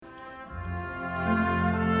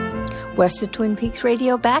West of Twin Peaks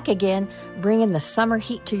Radio back again, bringing the summer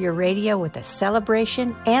heat to your radio with a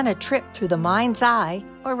celebration and a trip through the mind's eye,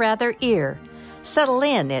 or rather ear. Settle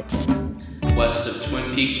in, it's West of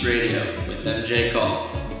Twin Peaks Radio with MJ Call,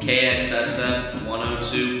 KXSF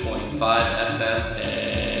 102.5 FM,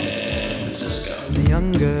 San Francisco. The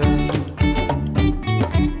young girl,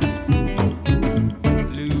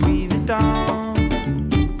 Louis Vuitton,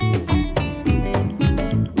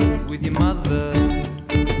 with your mother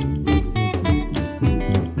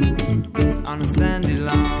on a sandy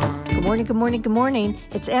lawn. Good morning, good morning, good morning.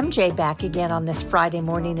 It's MJ back again on this Friday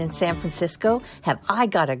morning in San Francisco. Have I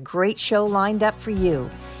got a great show lined up for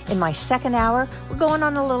you. In my second hour, we're going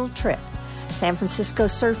on a little trip. San Francisco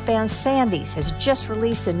surf band Sandy's has just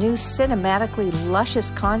released a new cinematically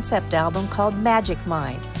luscious concept album called Magic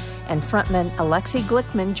Mind. And frontman Alexi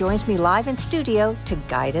Glickman joins me live in studio to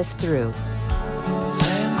guide us through.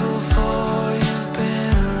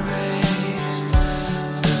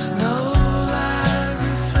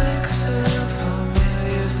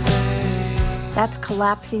 That's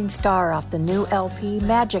Collapsing Star off the new LP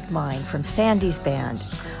Magic Mind from Sandy's band.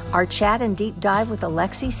 Our chat and deep dive with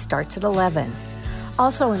Alexi starts at 11.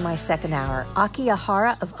 Also in my second hour, Aki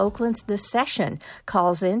Ehara of Oakland's The Seshen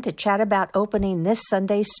calls in to chat about opening this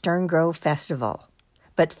Sunday's Stern Grove Festival.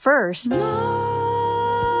 But first... Mother,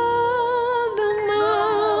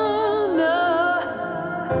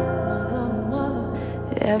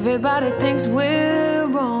 everybody thinks we're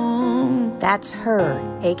wrong. That's her,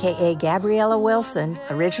 a.k.a. Gabriella Wilson,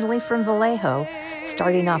 originally from Vallejo,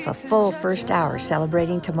 starting off a full first hour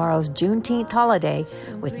celebrating tomorrow's Juneteenth holiday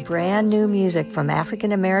with brand new music from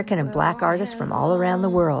African American and Black artists from all around the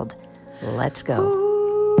world. Let's go.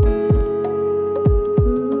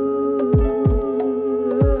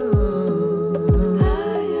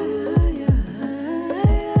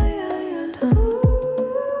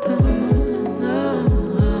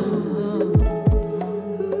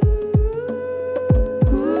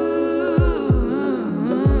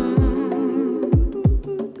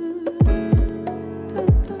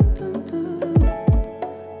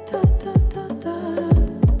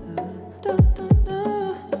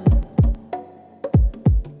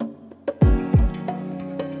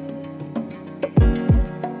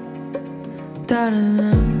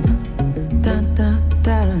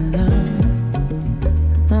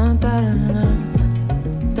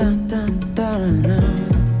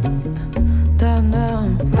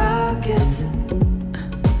 Rockets,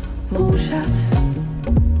 moonshots,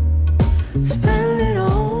 spend it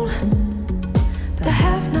on the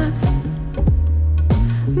have-nots.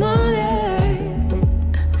 Money,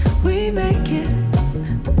 we make it.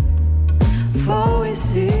 Before we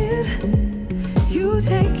see it, you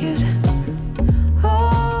take it.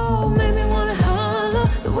 Oh, make me wanna holler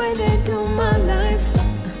the way they do my life.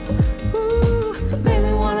 Ooh, make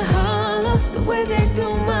me wanna holler the way they do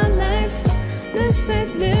my life. This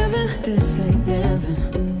ain't living, this ain't living.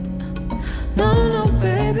 No, no,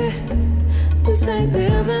 baby, this ain't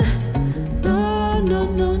living. No, no,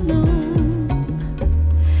 no, no.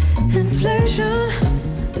 Inflation,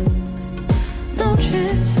 no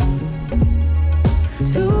chance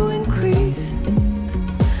to increase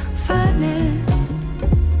finance.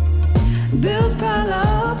 Bills pile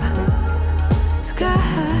up, sky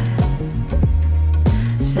high.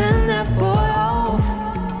 Send that boy off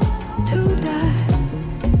to die.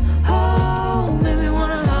 Oh, make me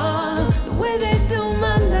wanna holler the way they do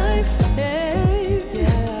my life. Hey,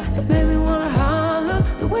 yeah, make me wanna holler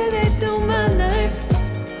the way they do my life.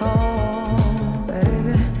 Oh,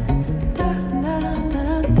 baby. Da, da, da, da,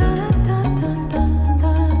 da, da, da, da, da, da,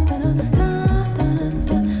 da,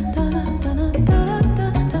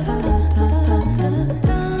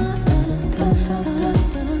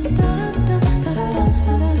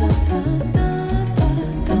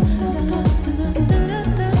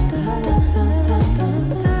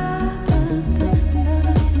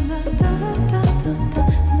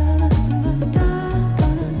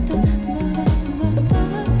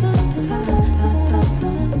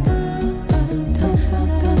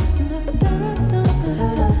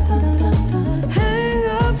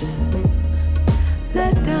 hang-ups,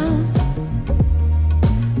 letdowns,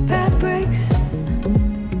 bad breaks,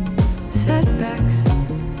 setbacks.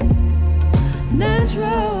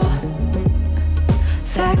 Natural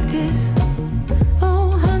fact is,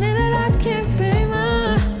 oh honey, that I can't pay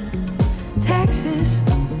my taxes.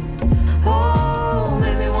 Oh,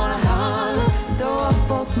 make me wanna holler, throw up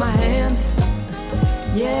both my hands.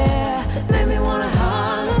 Yeah, make me wanna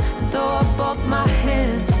holler, throw up both my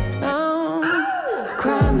hands. Oh,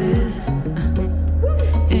 crime is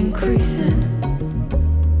increasing,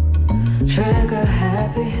 trigger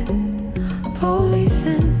happy.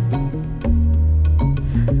 policing.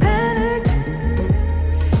 Panic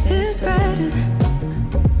is spreading.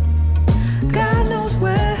 God knows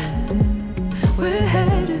where we're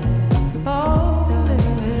headed. Oh,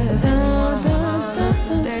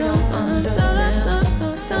 they don't understand.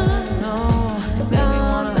 No, baby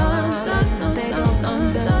wanna hurt. They don't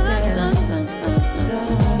understand.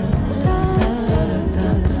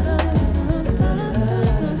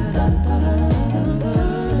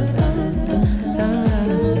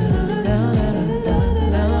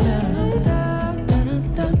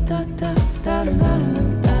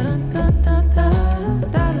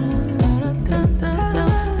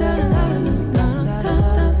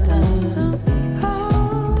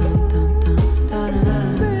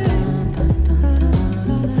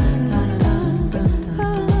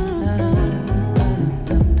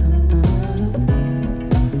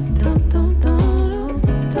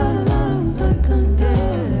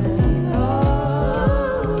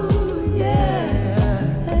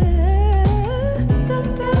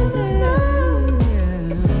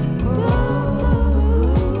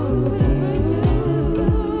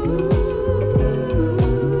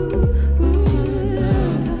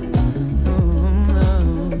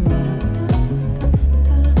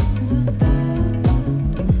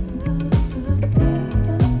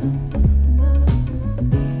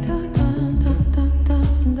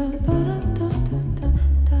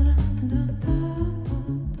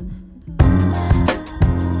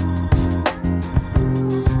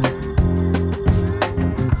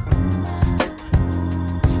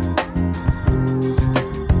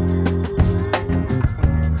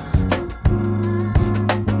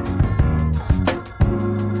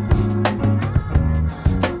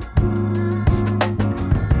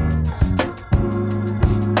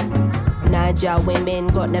 Women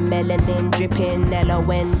got the melanin dripping,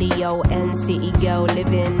 L-O-N-D-O-N, city girl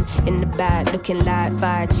living in the back, looking like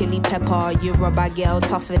fire chili pepper. Yoruba girl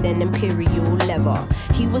tougher than imperial leather.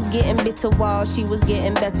 He was getting bitter while she was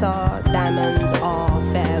getting better. Diamonds are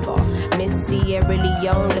forever. Miss Sierra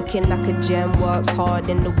Leone looking like a gem. Works hard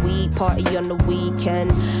in the week, party on the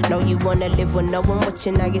weekend. Know you wanna live with no one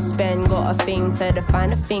watching how you spend. Got a thing for the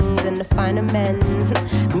finer things and the finer men.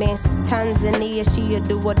 Miss Tanzania, she a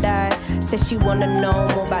do or die. Says she wanna know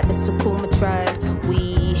more about the Sukuma tribe.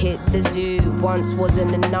 We hit the zoo, once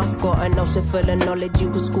wasn't enough. Got an ocean full of knowledge, you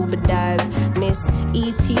could scuba dive. Miss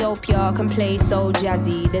Ethiopia can play so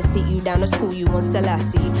jazzy. They sit you down to school, you want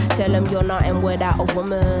Selassie. Tell them you're nothing without a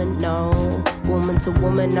woman, no. Woman to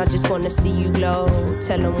woman, I just wanna see you glow.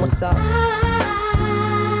 Tell them what's up.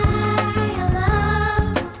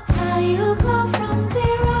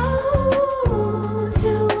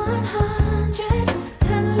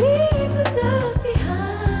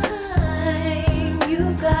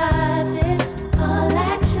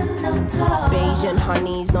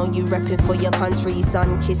 Honeys, know you repping for your country.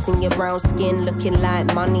 Sun kissing your brown skin, looking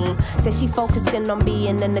like money. Says she focusing on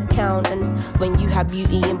being an accountant. When you have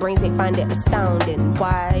beauty and brains, they find it astounding.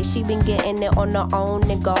 Why? She been getting it on her own,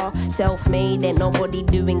 nigga. Self-made, ain't nobody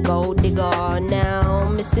doing gold digger. Now,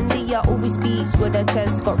 Miss India always speaks with her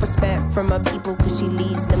chest. Got respect from her people cause she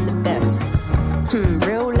leads them the best.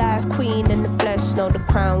 Real life queen in the flesh. Know the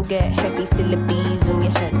crown get heavy, still the bees on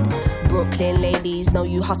your head. Brooklyn ladies, know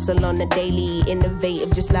you hustle on the daily.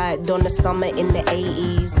 Innovative just like Donna Summer in the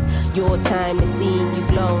 80s. Your time is seeing you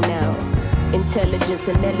glow now. Intelligence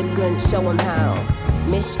and elegance, show them how.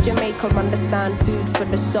 Miss Jamaica understand food for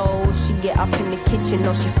the soul. She get up in the kitchen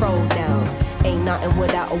or she throw down. Ain't nothing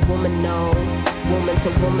without a woman, no. Woman to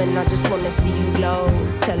woman, I just wanna see you glow.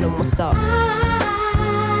 Tell them what's up.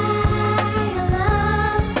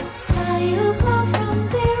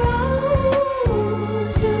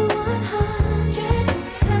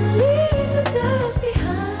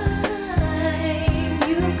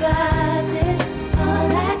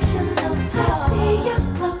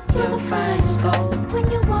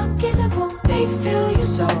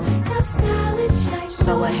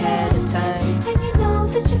 So ahead of time, and you know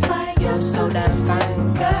that you're fine. You're so damn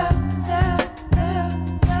fine, girl.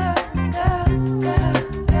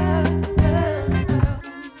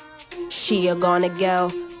 She a gonna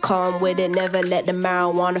girl, calm with it, never let the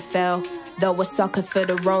marijuana fail. Though a sucker for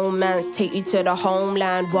the romance, take you to the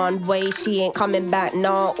homeland. One way, she ain't coming back,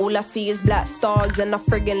 nah. All I see is black stars and I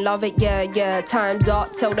friggin' love it, yeah, yeah. Time's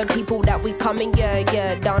up, tell the people that we coming, yeah,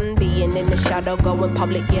 yeah. Done being in the shadow, going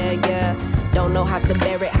public, yeah, yeah. Don't know how to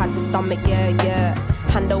bear it, how to stomach, yeah, yeah.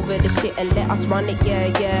 Hand over the shit and let us run it, yeah,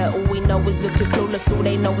 yeah. All we know is looking clueless, all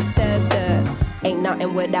they know is stare, stare. Ain't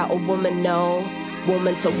nothing without a woman, no.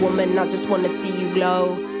 Woman to woman, I just wanna see you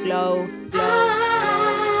glow, glow, glow.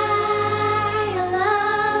 I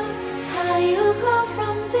love how you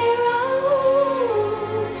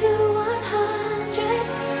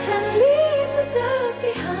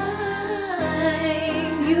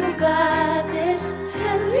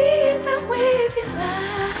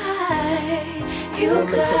Woman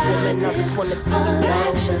to woman, I just wanna see you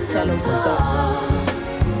now. Tell them what's up.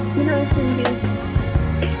 You know, Cindy,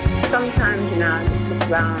 sometimes, you know, I just look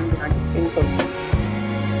around and I just think of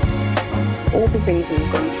all the things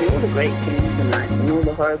we've gone through, all the great things in life, and all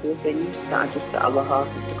the horrible things that are just the other half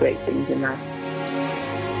of the great things in life.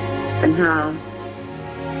 And how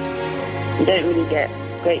you don't really get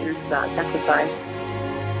greatness without sacrifice.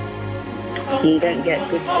 You don't get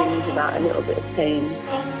good things without a little bit of pain.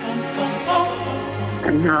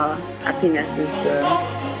 And how happiness is the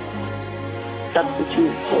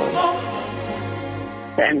substitute for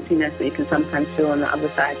the emptiness that you can sometimes feel on the other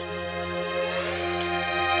side.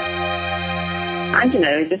 And, you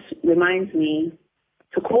know, it just reminds me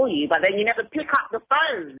to call you, but then you never pick up the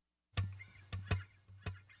phone.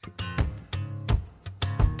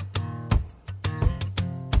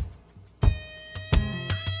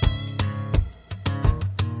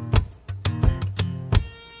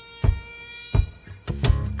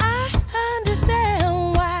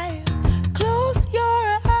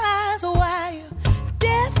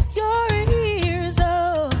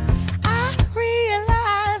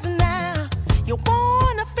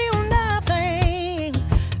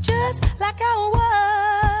 Like I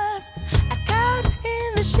was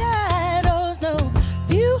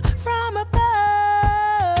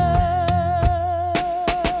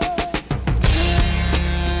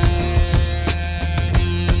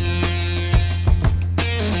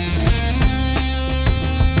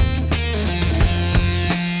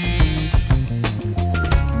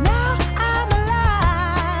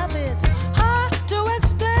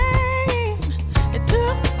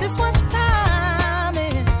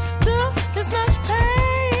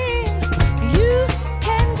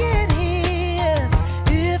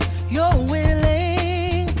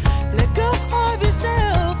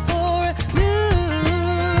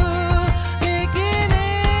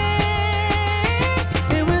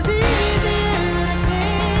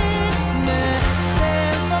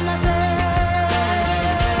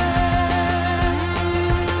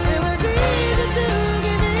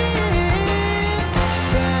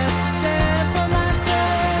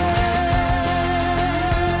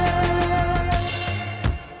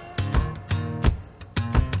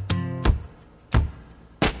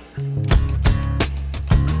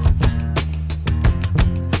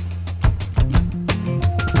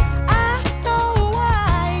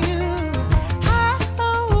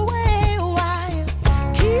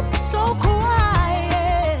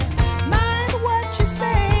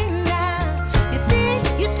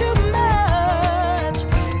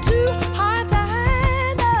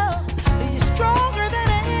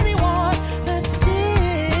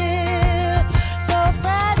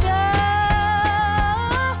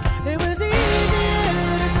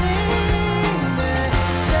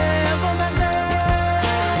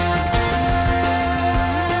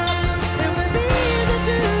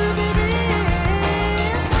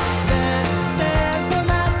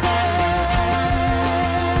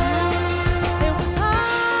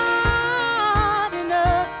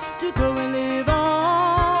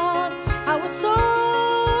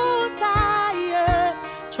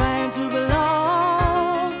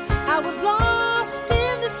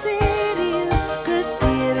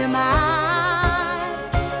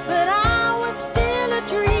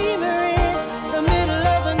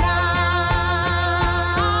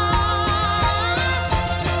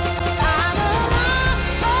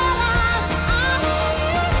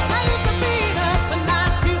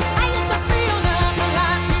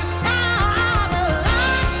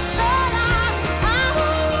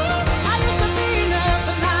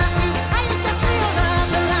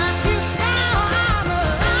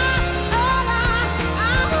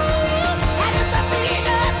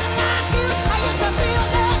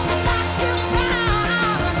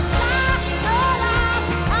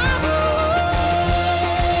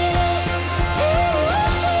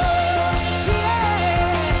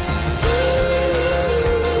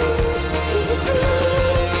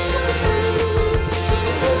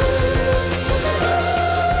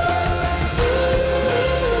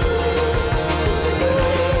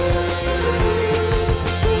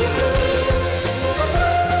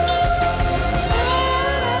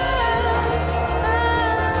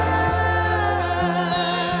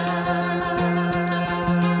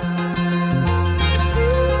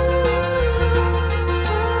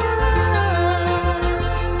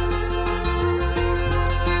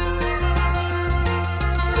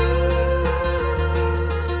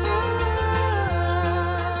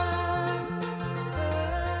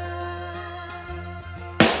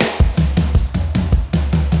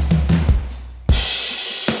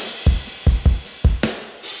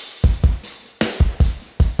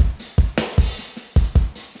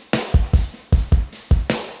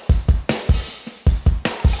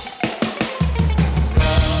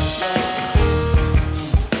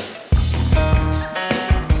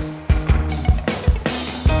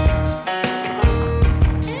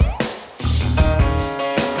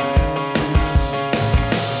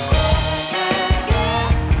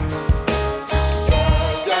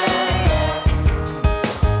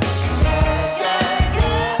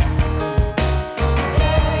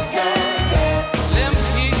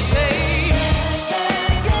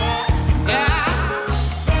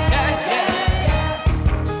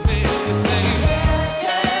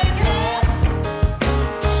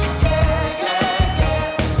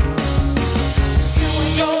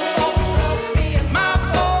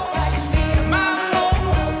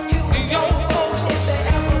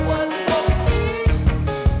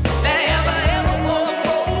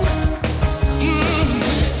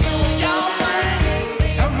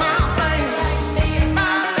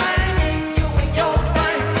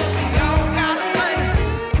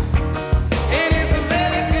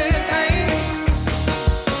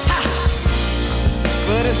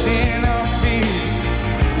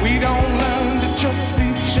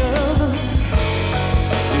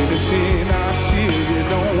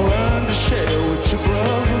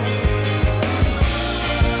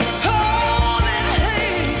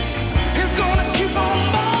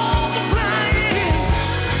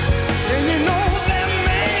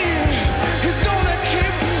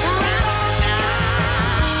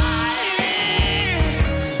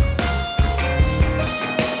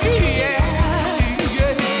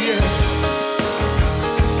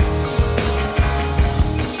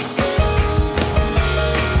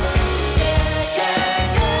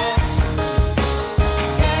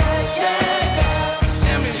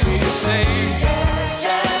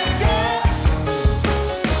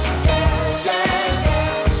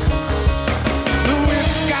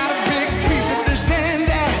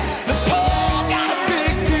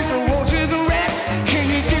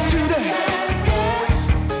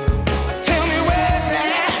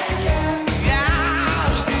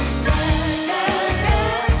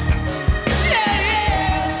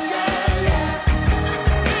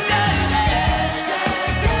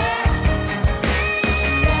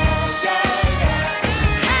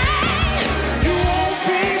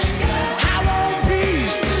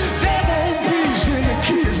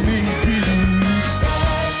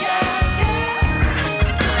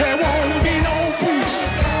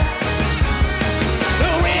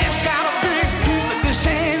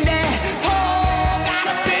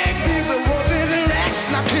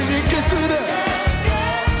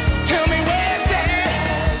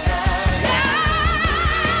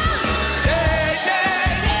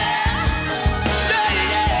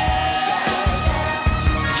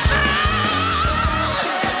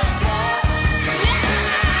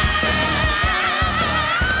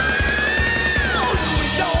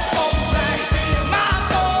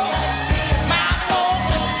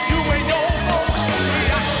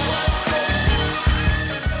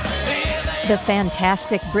The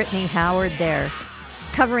fantastic Brittany Howard there,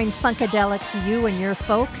 covering Funkadelic's You and Your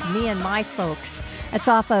Folks, Me and My Folks. That's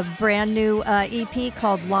off a brand new EP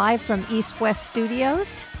called Live from East West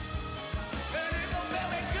Studios.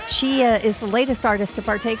 She is the latest artist to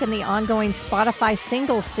partake in the ongoing Spotify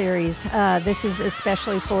singles series. This is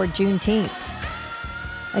especially for Juneteenth.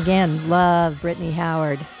 Again, love Brittany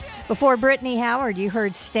Howard. Before Brittany Howard, you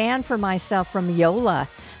heard Stand For Myself from Yola.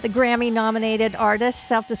 The Grammy-nominated artist,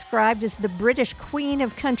 self-described as the British Queen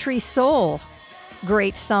of Country Soul.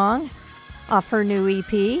 Great song off her new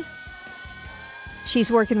EP. She's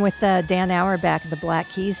working with Dan Auerbach of the Black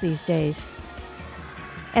Keys these days.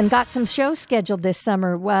 And got some shows scheduled this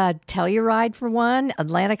summer. Telluride for one,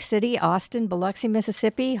 Atlantic City, Austin, Biloxi,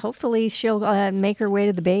 Mississippi. Hopefully she'll make her way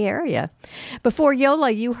to the Bay Area. Before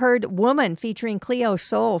Yola, you heard Woman featuring Cleo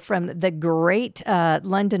Sol from the great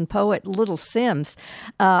London poet Little Sims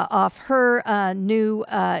off her new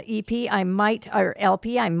EP,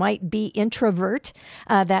 LP, I Might Be Introvert.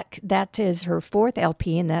 That is her fourth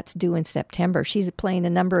LP, and that's due in September. She's playing a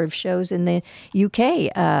number of shows in the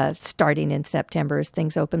UK starting in September as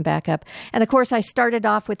things open back up. And of course, I started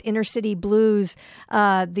off with Inner City Blues,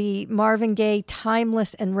 the Marvin Gaye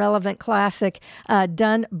timeless and relevant classic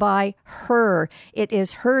done by her. It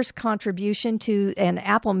is her's contribution to an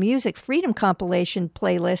Apple Music Freedom compilation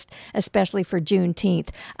playlist, especially for Juneteenth.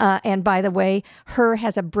 And by the way, her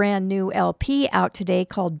has a brand new LP out today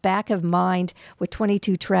called Back of Mind with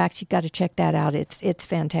 22 tracks. You've got to check that out. It's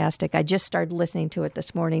fantastic. I just started listening to it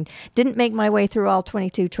this morning. Didn't make my way through all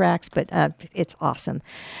 22 tracks, but it's awesome.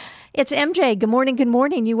 It's MJ. Good morning. Good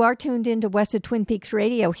morning. You are tuned in to West of Twin Peaks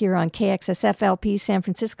Radio here on KXSFLP San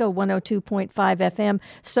Francisco 102.5 FM.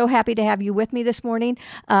 So happy to have you with me this morning.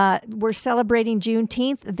 We're celebrating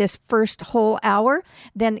Juneteenth this first whole hour.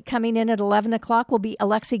 Then coming in at 11 o'clock will be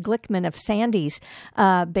Alexi Glickman of Sandy's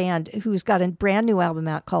band, who's got a brand new album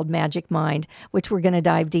out called Magic Mind, which we're going to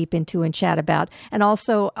dive deep into and chat about. And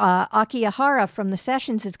also Aki Ehara from the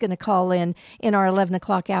Sessions is going to call in our 11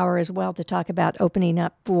 o'clock hour as well to talk about opening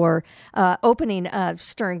up for opening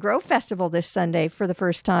Stir and Grow Festival this Sunday for the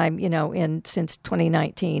first time, since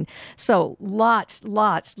 2019. So lots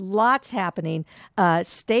happening.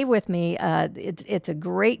 Stay with me. It's a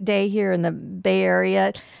great day here in the Bay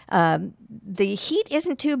Area. The heat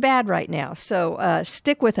isn't too bad right now, so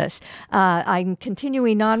stick with us. I'm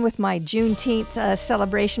continuing on with my Juneteenth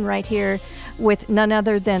celebration right here with none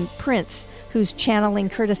other than Prince, who's channeling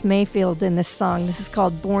Curtis Mayfield in this song. This is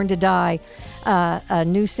called Born to Die. A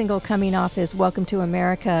new single coming off his Welcome to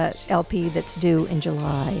America LP that's due in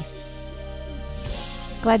July.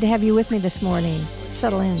 Glad to have you with me this morning.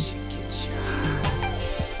 Settle in.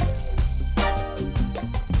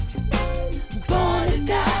 Born to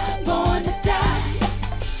die, born to die.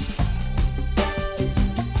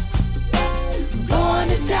 Born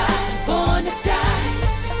to die, born to die.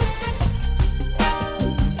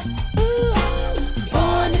 Ooh.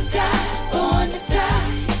 Born to die, born to die.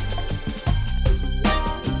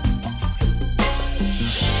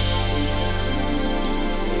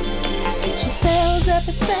 She sells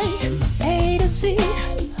everything, A to Z,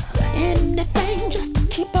 anything just to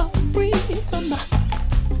keep her free from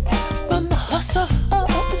the hustle of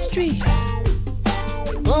the streets.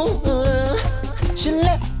 She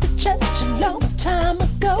left the church a long time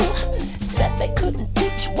ago, said they couldn't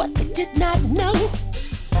teach what they did not know.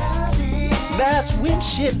 That's when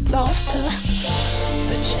she lost her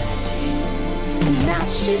virginity, and now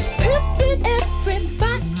she's pimping every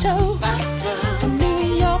bottle from New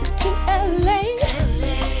York to LA.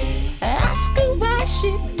 Ask her why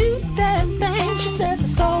she do that thing. She says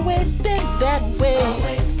it's always been that way.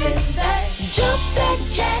 Jump that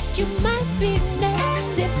jack, you might be next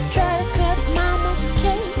if you try to cut mama's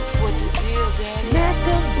cake. What the deal, Daddy? And ask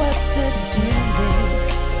her what the deal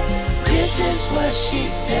is. This is what she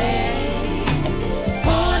said.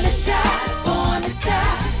 Born to die, born to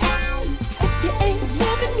die. If you ain't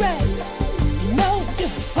living right, you know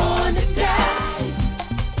you're born to die.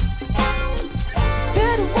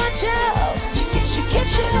 Better watch out, she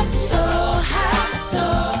gets you up so high, so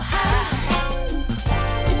high.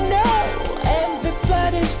 You know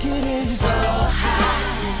everybody's getting so high.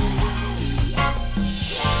 I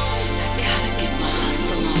gotta get my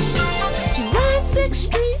hustle on. She rides 6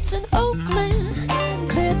 streets in Oakland,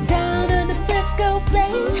 clear down to the Frisco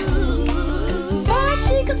Bay. Far as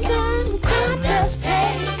she concerned, crime does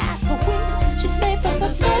pay. Ask her when, she say from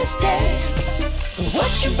the first day.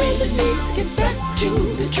 What she really needs to get back to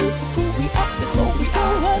the truth of who we are before we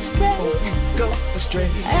go astray.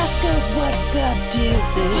 Ask her what the deal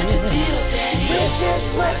is. This is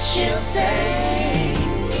what she'll say.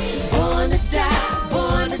 Born to die,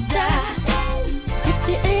 born to die.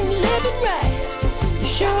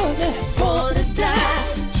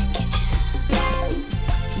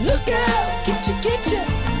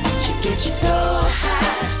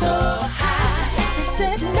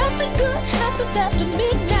 nights after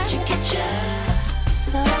midnight. Get you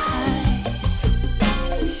so high.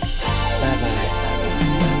 Bye-bye.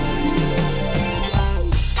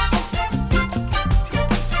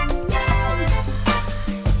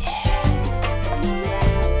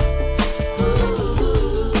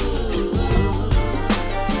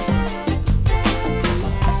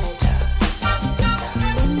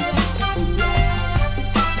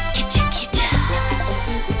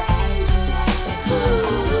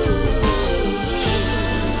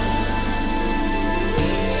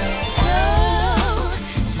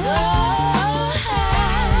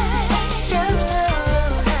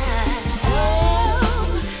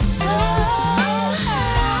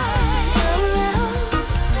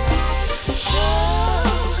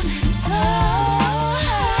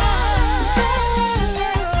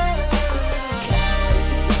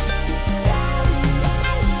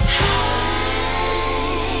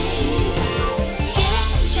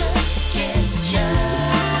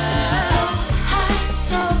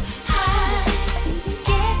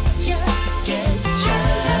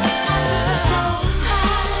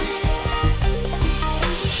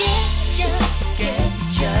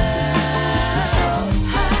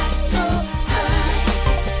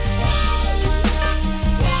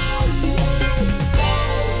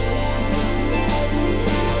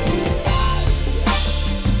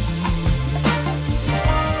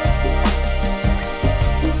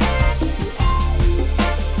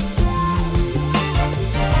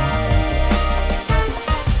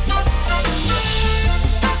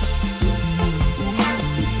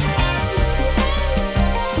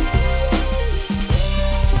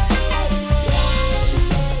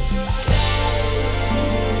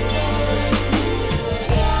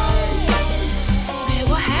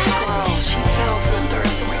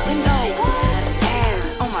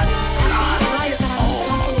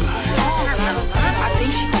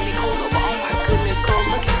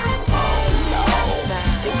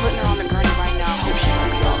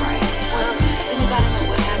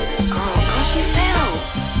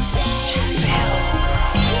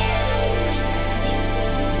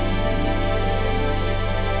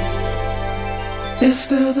 It's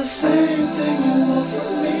still the same thing you want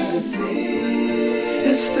from me.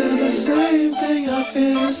 It's still the same thing I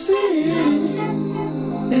fear to see.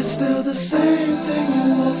 It's still the same thing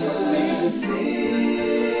you want from me.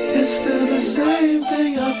 It's still the same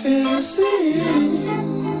thing I fear to see.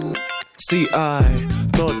 See, I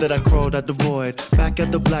thought that I crawled out the void, back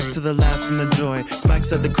at the black to the laughs and the joy,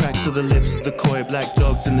 smacks at the cracks of the lips of the coy, black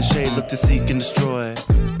dogs in the shade look to seek and destroy.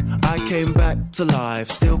 I came back to life,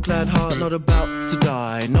 still clad heart, not about to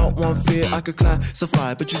die. Not one fear I could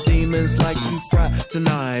classify, but you demons like to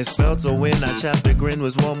fraternize. Felt a win, I chapped a grin,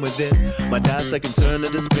 was one within. My dad's second turn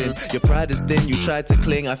of the spin. Your pride is thin, you tried to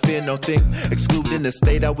cling, I fear no thing. Excluding the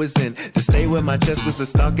state I was in, to stay where my chest was a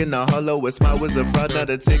stuck in a hollow. A smile was a fraud, not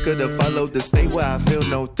a ticker to follow. The state where I feel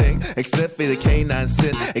no thing, except for the canine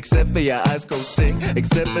sin. Except for your eyes go sing,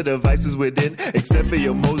 except for the vices within. Except for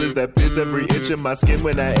your molars that pierce every inch of my skin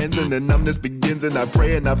when I enter. And the numbness begins and I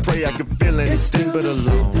pray I can feel it. It's sting but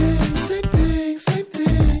alone. Same thing, same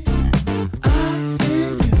thing. I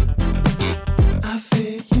feel you, I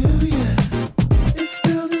feel you, yeah. It's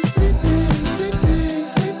still the same thing, same thing,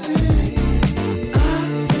 same thing. I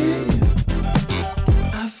feel you,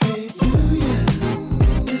 I feel you, yeah.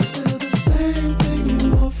 It's still the same thing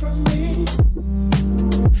you want from me.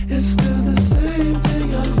 It's still the same thing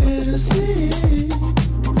I fear to see.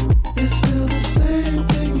 It's still the same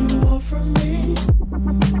thing you want from me.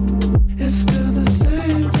 It's still the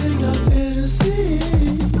same thing I fear to see.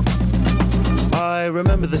 I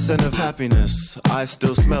remember the scent of happiness, I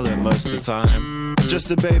still smell it most of the time. Just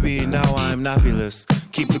a baby, now I'm nappyless,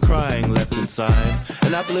 keep the crying left inside.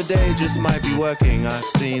 An apple a day just might be working, I've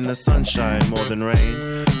seen the sunshine more than rain.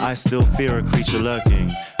 I still fear a creature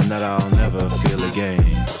lurking, and that I'll never feel again.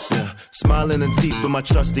 Yeah. Smiling and teeth, but my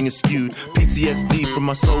trusting is skewed. PTSD from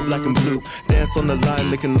my soul black and blue. Dance on the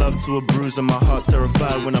line, making love to a bruise, and my heart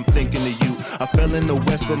terrified when I'm thinking of you. I fell in the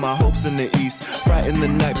west, but my hopes in the east. Frightened the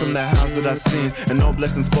night from the house that I seen, and all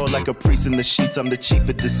blessings fall like a priest in the sheets. I'm the chief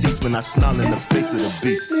of deceits when I snarl in the face of the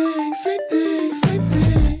beast. Same thing, same thing, same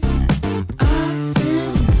thing. I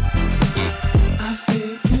feel you, I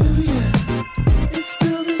feel you, yeah. It's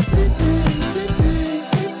still the same thing, same thing,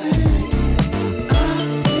 same thing. I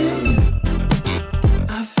feel you,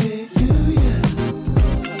 I feel you, yeah.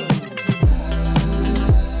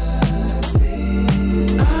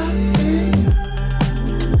 I feel you,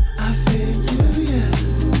 I feel you, yeah.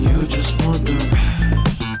 You just want the rush,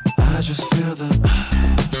 I just feel the.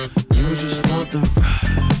 You just want the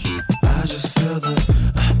rush, I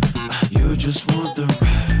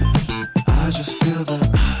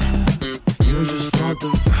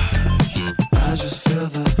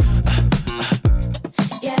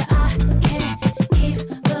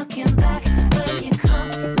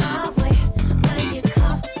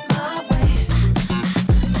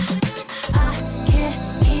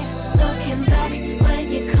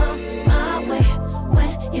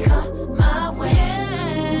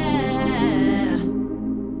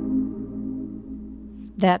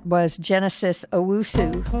That was Genesis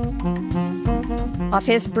Owusu. Off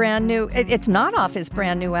his brand new, it's not off his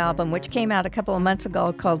brand new album, which came out a couple of months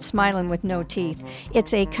ago, called Smiling with No Teeth.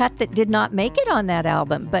 It's a cut that did not make it on that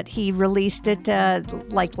album, but he released it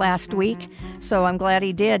like last week, so I'm glad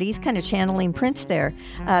he did. He's kind of channeling Prince there.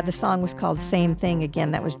 The song was called Same Thing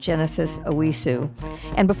Again. That was Genesis Owusu.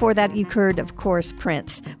 And before that, you heard, of course,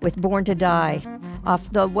 Prince with Born to Die,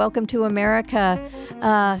 off the Welcome to America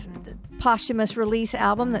posthumous release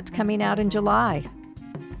album that's coming out in July,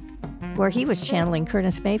 where he was channeling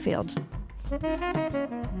Curtis Mayfield.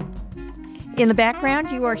 In the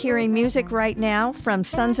background, you are hearing music right now from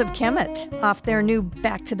Sons of Kemet off their new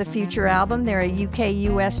Back to the Future album. They're a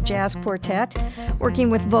UK-US jazz quartet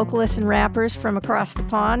working with vocalists and rappers from across the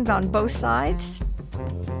pond on both sides.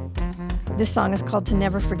 This song is called To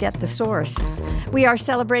Never Forget the Source. We are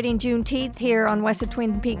celebrating Juneteenth here on West of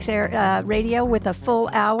Twin Peaks Radio with a full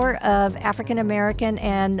hour of African American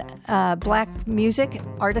and black music,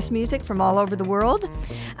 artist music from all over the world.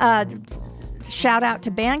 Shout out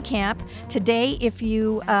to Bandcamp. Today, if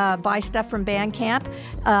you buy stuff from Bandcamp,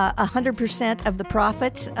 100% of the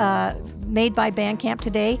profits made by Bandcamp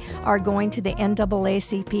today are going to the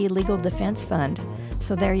NAACP Legal Defense Fund.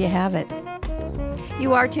 So there you have it.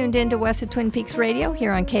 You are tuned in to West of Twin Peaks Radio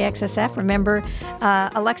here on KXSF. Remember,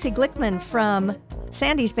 Alexi Glickman from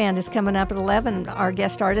Sandy's Band is coming up at 11, our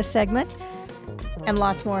guest artist segment, and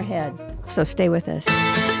lots more ahead. So stay with us.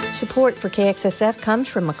 Support for KXSF comes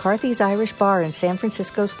from McCarthy's Irish Bar in San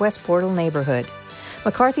Francisco's West Portal neighborhood.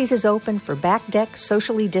 McCarthy's is open for back deck,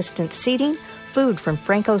 socially distanced seating, food from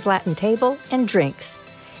Franco's Latin Table, and drinks.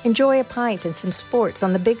 Enjoy a pint and some sports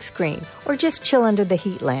on the big screen, or just chill under the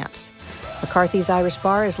heat lamps. McCarthy's Irish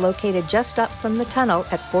Bar is located just up from the tunnel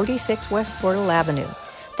at 46 West Portal Avenue.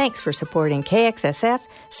 Thanks for supporting KXSF,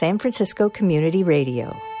 San Francisco Community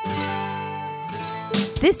Radio.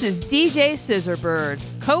 This is DJ Scissorbird,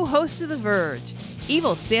 co-host of The Verge.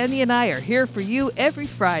 Evil Sandy and I are here for you every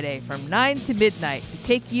Friday from 9 to midnight to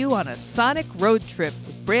take you on a sonic road trip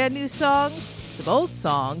with brand new songs, some old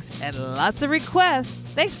songs, and lots of requests.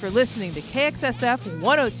 Thanks for listening to KXSF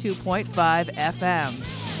 102.5 FM.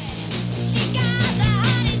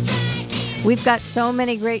 We've got so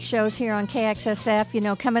many great shows here on KXSF. You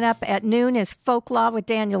know, coming up at noon is Folk Law with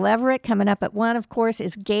Daniel Everett. Coming up at 1, of course,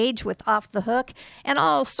 is Gage with Off the Hook. And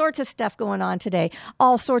all sorts of stuff going on today.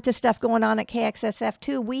 All sorts of stuff going on at KXSF,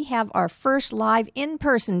 too. We have our first live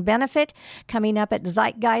in-person benefit coming up at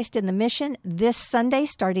Zeitgeist in the Mission this Sunday,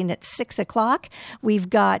 starting at 6 o'clock. We've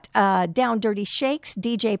got Down Dirty Shakes,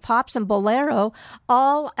 DJ Pops, and Bolero,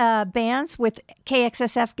 all bands with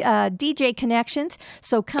KXSF DJ connections.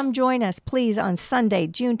 So come join us, please, on Sunday,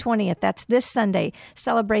 June 20th. That's this Sunday.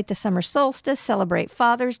 Celebrate the summer solstice, celebrate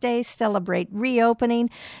Father's Day, celebrate reopening,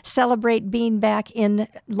 celebrate being back in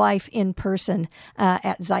life in person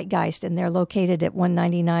at Zeitgeist. And they're located at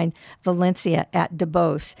 199 Valencia at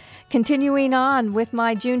DuBose. Continuing on with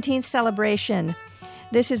my Juneteenth celebration.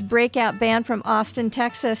 This is Breakout Band from Austin,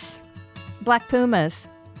 Texas, Black Pumas.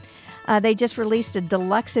 They just released a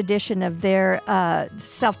deluxe edition of their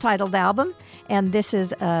self-titled album, and this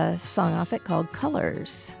is a song off it called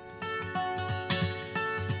Colors.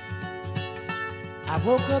 I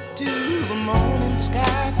woke up to the morning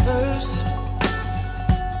sky first,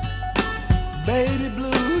 baby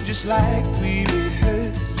blue just like we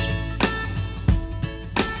rehearsed.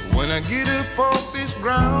 When I get up off this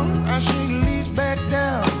ground, I shake leaves back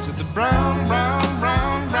down to the brown, brown,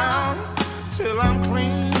 brown, brown, till I'm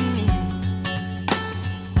clean.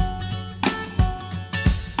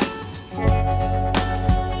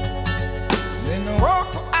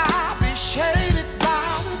 I'll be shaded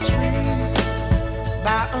by the trees,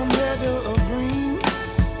 by a meadow of green,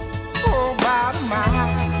 for about a mile.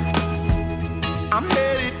 I'm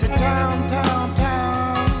headed to town, town,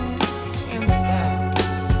 town, in style,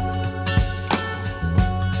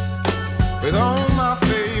 with all my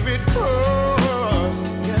favorite colors,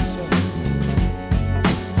 yes sir,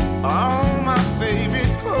 all my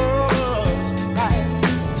favorite colors, like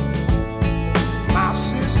my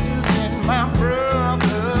sisters and my brothers.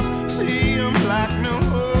 See 'em like no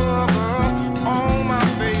other, all my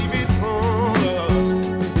favorite colors.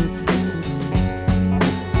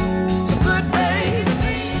 It's a good day to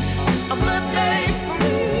be, a good day for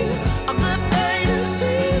me, a good day to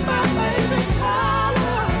see my favorite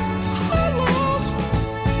colors, colors.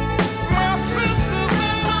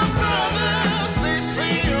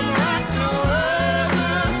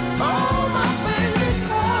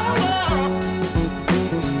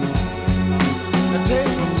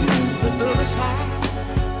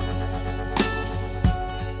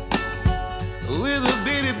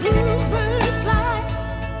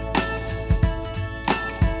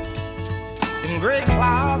 In gray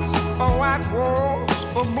clouds or white walls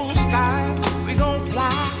or blue skies, we gon'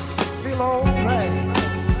 fly, feel alright.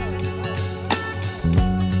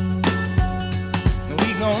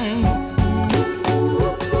 We gon'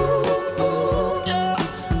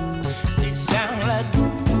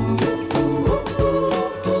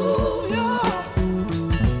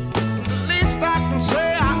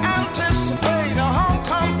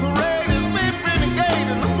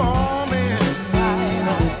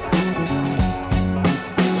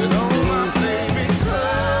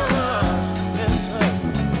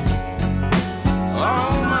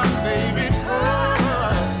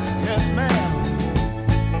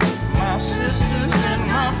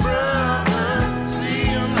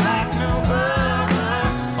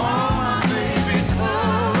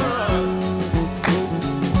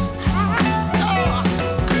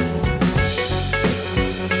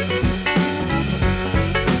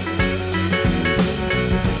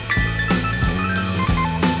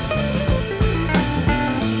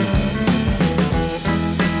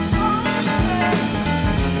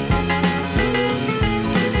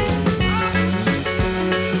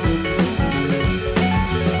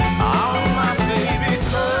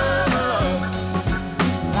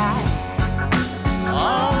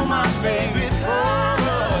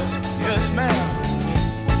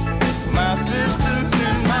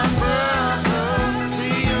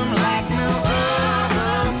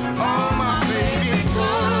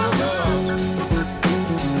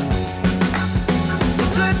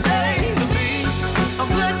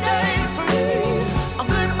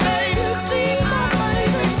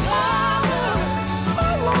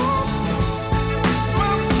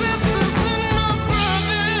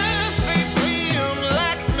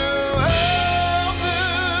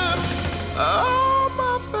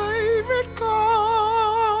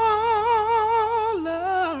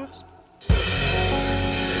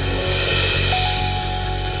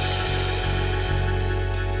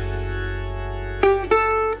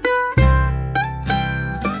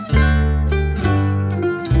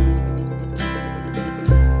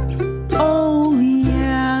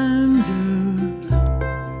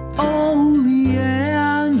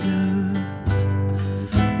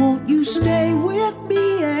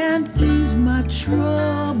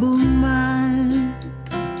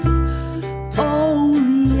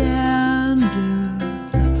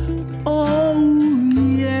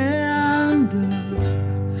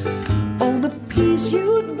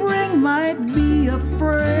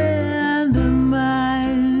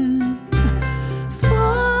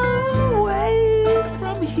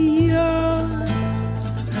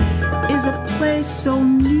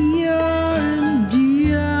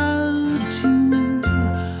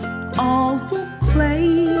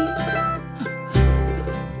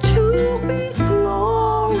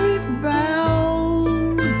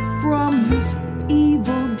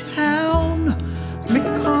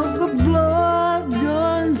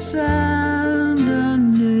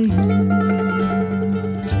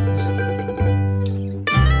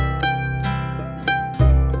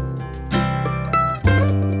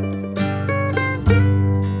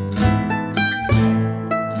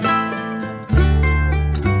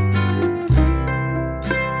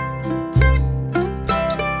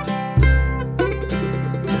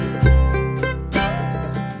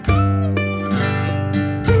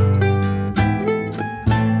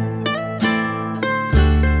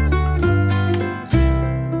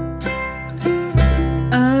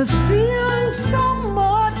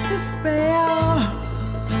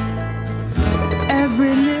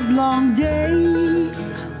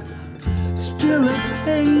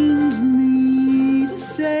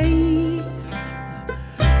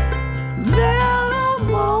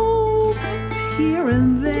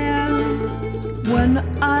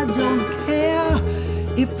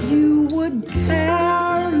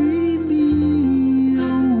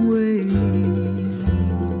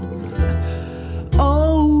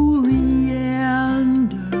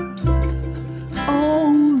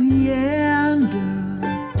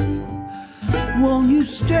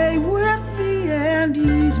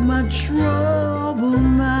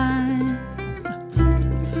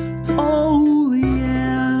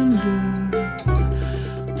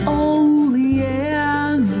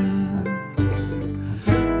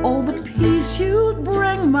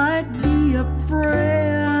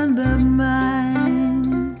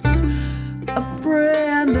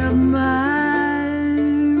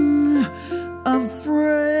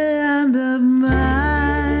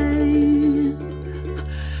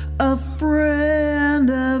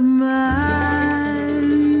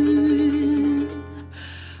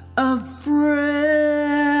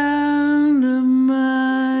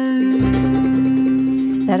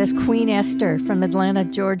 Queen Esther from Atlanta,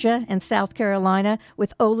 Georgia, and South Carolina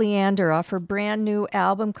with Oleander off her brand new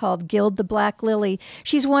album called Gild the Black Lily.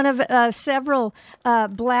 She's one of several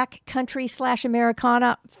black country /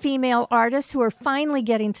 Americana female artists who are finally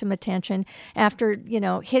getting some attention after,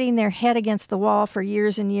 hitting their head against the wall for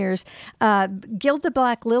years and years. Gild the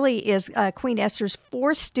Black Lily is Queen Esther's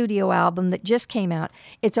 4th studio album that just came out.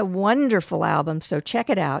 It's a wonderful album, so check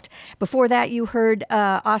it out. Before that, you heard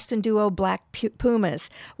Austin duo Black Pumas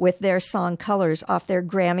with their song Colors off their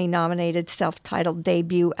Grammy-nominated self-titled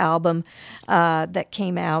debut album that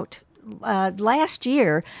came out last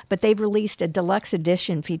year, but they've released a deluxe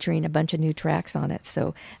edition featuring a bunch of new tracks on it.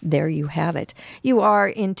 So there you have it. You are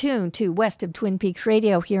in tune to West of Twin Peaks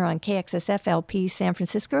Radio here on KXSF LP San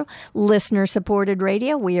Francisco, listener-supported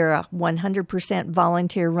radio. We are a 100%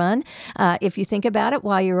 volunteer run. If you think about it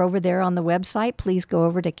while you're over there on the website, please go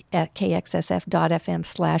over to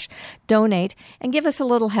kxsf.fm/donate and give us a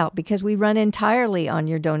little help because we run entirely on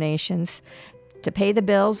your donations to pay the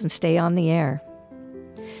bills and stay on the air.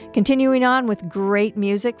 Continuing on with great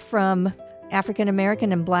music from African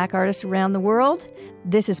American and black artists around the world,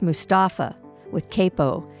 this is Mustafa with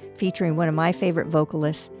Capo, featuring one of my favorite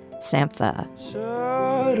vocalists, Sampha.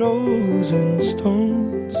 Shadows and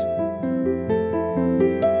stones.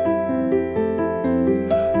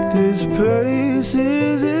 This place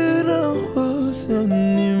isn't ours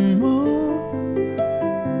anymore.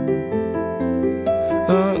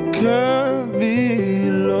 I can't be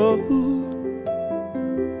alone.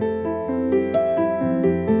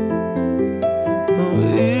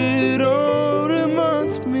 It all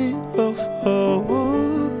reminds me of how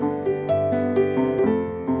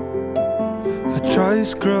I try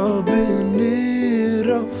scrubbing it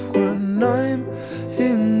off when I'm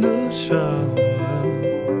in the shower.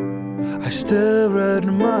 I stare at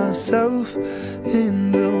myself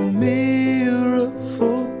in the mirror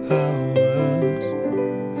for hours.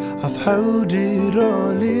 I've held it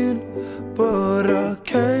all in, but I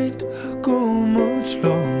can't go much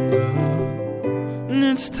longer.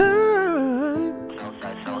 It's time.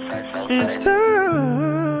 It's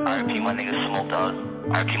time. R.I.P. my nigga Smoke Dog.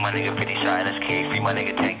 R.I.P. my nigga 50 Shot NSK. Free my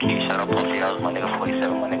nigga 10K. Shout out Pussy House. My nigga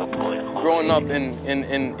 47. My nigga Boy. Growing up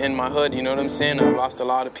in my hood, you know what I'm saying? I've lost a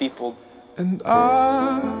lot of people. And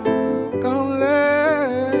I'm gonna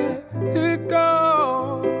let it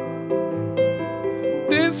go.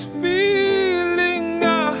 This feeling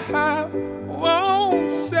I have won't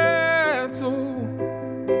settle.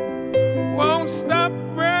 Won't stop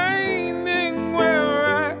raining where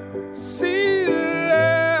I see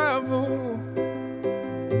level.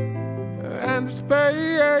 And the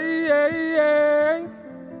space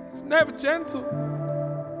is never gentle.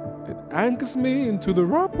 It anchors me into the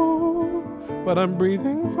rubble, but I'm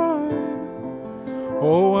breathing fine.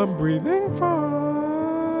 Oh, I'm breathing fine.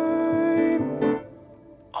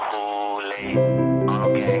 Holy.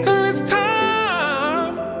 Okay. And it's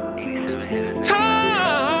time. 87 hit it. Time.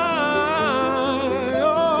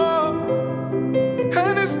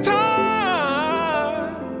 And it's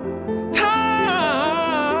time, hey.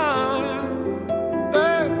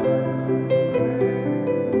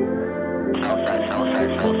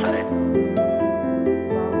 Southside.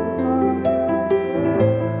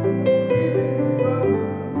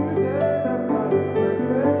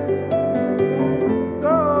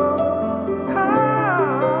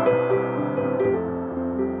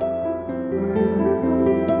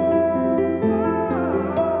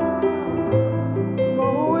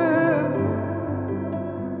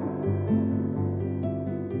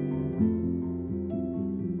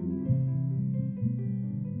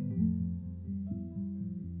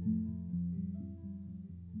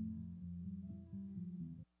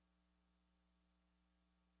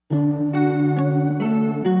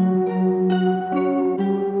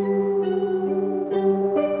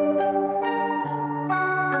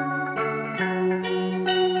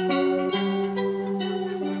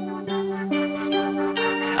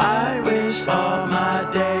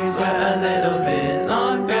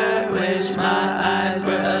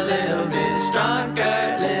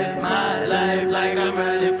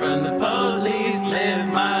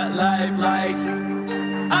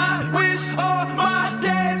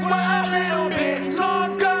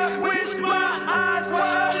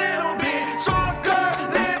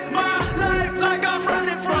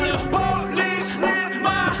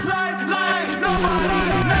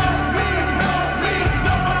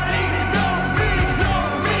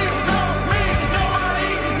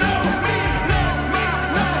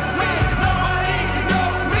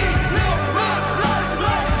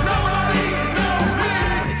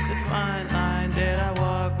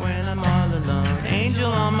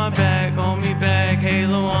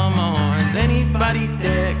 nobody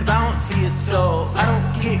there, cause I don't see a soul. I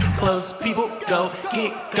don't get close, people go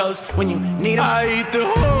get ghosts when you need them. I eat the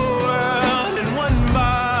whole world in one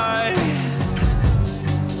bite.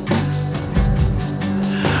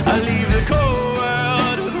 I leave the cold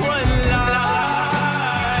world with one lie.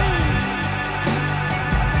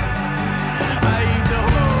 I eat the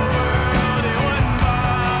whole world in one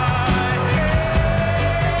bite.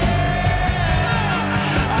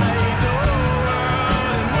 I eat the whole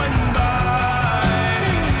world in one bite.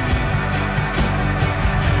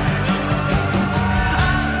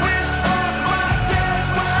 I wish all my days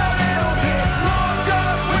were a little bit longer.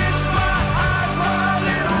 Wish my eyes were a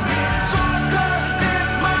little bit stronger.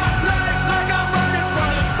 Live my life like I'm running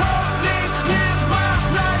from the police. Live my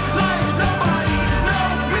life like nobody know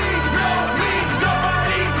me, know me.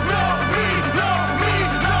 Nobody know me, know me,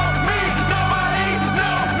 know me. Nobody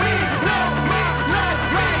know me, know me, like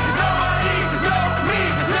me. Nobody know me,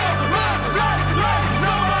 live my life like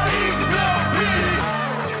nobody know me.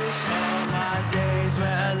 Wish all my days were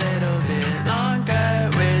a little bit longer.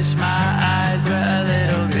 Wish my eyes were a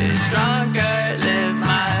little bit stronger. Live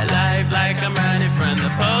my life like I'm running from the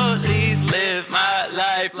police. Live my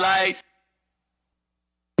life like.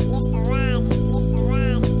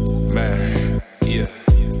 Man, yeah.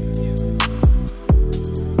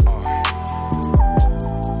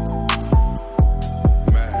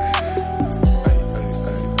 Man. Ay, ay, ay, ay,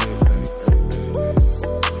 ay, ay, ay.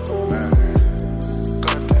 Man.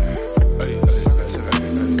 Goddamn. Ay, ay, ay, ay,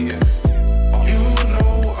 ay, yeah. You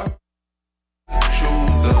know I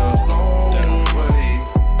choose the long way.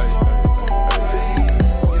 Ay, ay, ay, ay. Goddamn.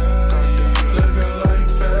 Living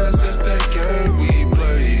life fast since that game we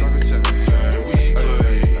play. Game we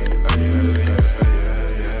play.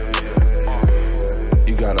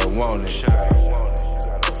 You gotta want it.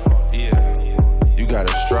 You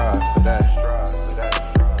gotta strive for that.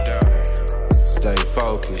 Stay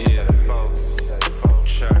focused.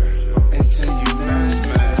 Until you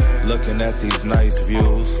master. Looking at these nice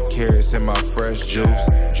views, carrots in my fresh juice.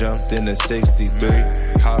 Jumped in the 63,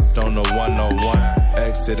 hopped on the 101.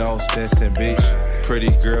 Exit on Stinson Beach.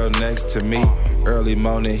 Pretty girl next to me. Early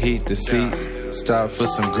morning heat the seats. Stop for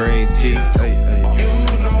some green tea. Hey, hey. You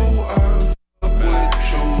know I fuck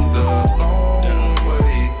with you the long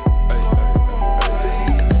way. Ay, ay,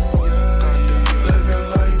 ay. Living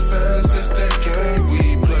life fast since that game we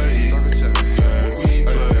play. Game we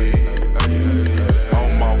play. On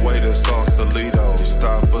my way to Sausalito,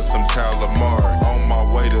 stop for some calamari. On my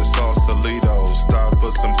way to Sausalito, stop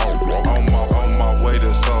for some. On my way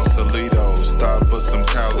to Sausalito, stop for some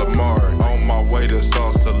calamari. On my way to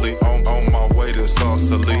Sausalito. On my way to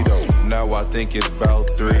Sausalito. Now I think it's about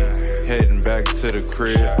 3. Heading back to the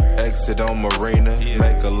crib. Exit on Marina.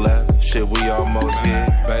 Make a left. Shit, we almost hit.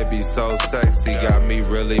 Baby so sexy. Got me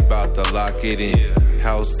really about to lock it in.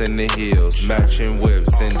 House in the hills. Matching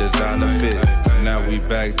whips and designer fits. Now we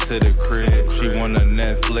back to the crib. She wanna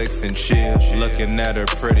Netflix and chill. Looking at her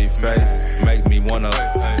pretty face. Make me wanna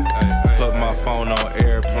put my phone on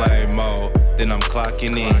airplane mode. Then I'm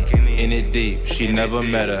clocking in it deep. She never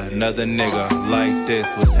met another nigga like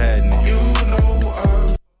this. What's happening? You know I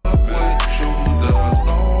fuck with you the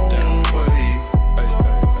long way.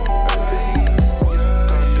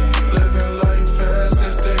 Living life fast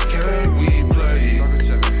since that game we play.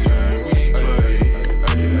 Game we play.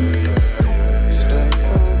 Stay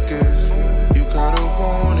focused. You gotta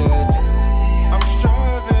want it. I'm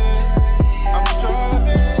striving. I'm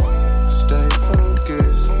striving. Stay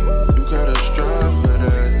focused. You gotta strive for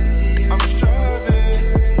that. I'm striving.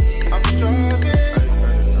 I'm striving.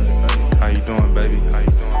 How you doing, baby? How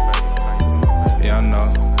you doing, baby? Yeah, I know.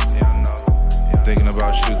 Thinking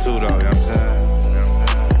about you too, though. You know what I'm saying?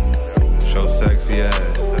 Show sexy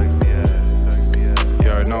ass. You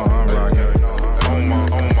already know I'm rocking.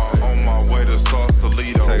 On my way to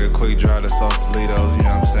Sausalito. Take a quick drive to Sausalitos. You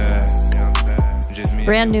know what I'm saying? Just me.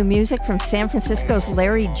 Brand new music from San Francisco's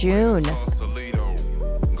Larry June.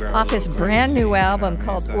 Off his brand new album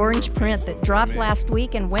called Orange Print that dropped last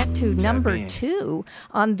week and went to number 2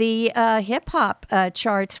 on the hip-hop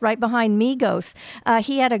charts right behind Migos.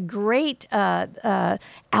 He had a great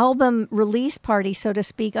album release party, so to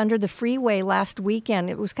speak, under the freeway last weekend.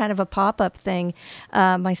 It was kind of a pop-up thing.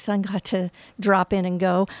 My son got to drop in and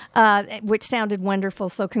go, which sounded wonderful.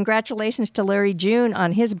 So congratulations to Larry June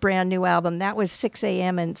on his brand new album. That was 6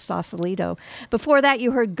 a.m. in Sausalito. Before that,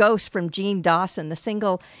 you heard Ghost from Gene Dawson. The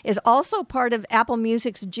single is also part of Apple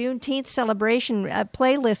Music's Juneteenth celebration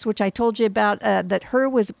playlist, which I told you about, that Her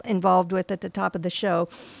was involved with at the top of the show.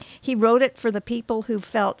 He wrote it for the people who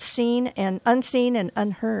felt seen and unseen and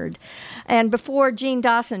unheard. And before Gene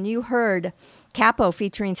Dawson, you heard Capo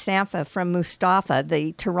featuring Sampha from Mustafa,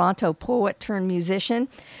 the Toronto poet turned musician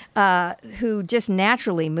who just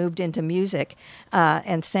naturally moved into music.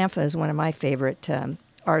 And Sampha is one of my favorite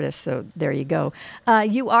artists, so there you go.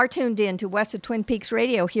 You are tuned in to West of Twin Peaks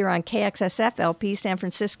Radio here on KXSF LP San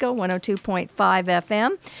Francisco 102.5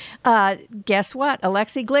 FM. Guess what?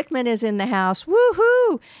 Alexi Glickman is in the house.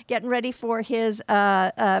 Woohoo! Getting ready for his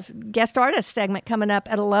guest artist segment coming up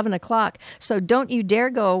at 11 o'clock. So don't you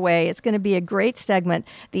dare go away. It's going to be a great segment.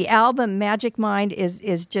 The album Magic Mind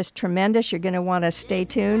is just tremendous. You're going to want to stay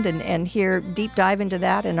tuned and hear deep dive into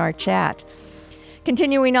that in our chat.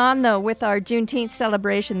 Continuing on, though, with our Juneteenth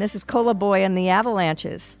celebration, this is Cola Boy and the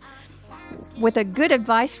Avalanches. With a good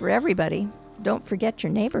advice for everybody, don't forget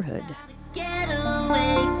your neighborhood.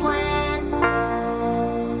 Getaway plan.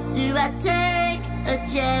 Do I take a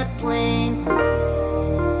jet plane?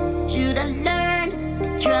 Should I learn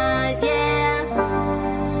to drive? Yeah.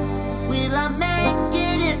 Will I make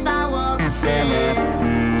it if I walk there?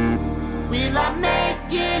 Will I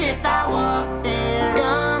make it if I walk there?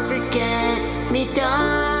 Don't forget me,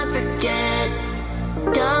 don't forget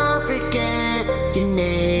your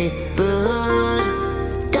neighborhood.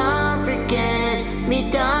 Don't forget me,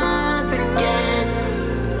 don't forget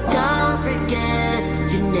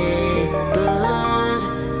your neighborhood.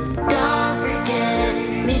 Don't forget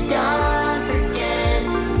me, don't forget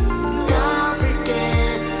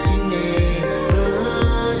your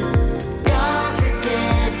neighborhood. Don't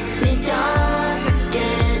forget me, don't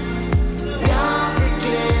forget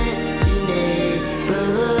your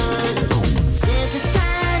neighborhood. There's a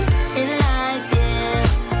time in life, yeah,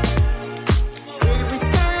 where we're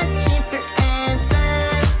searching for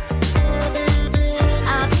answers.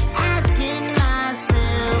 I'll be asking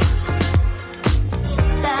myself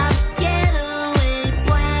about getaway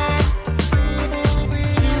plan.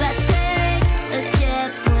 Do I take a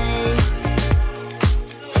jet plane?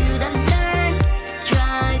 Should I learn to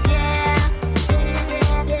drive? Yeah.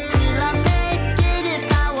 Will I make it if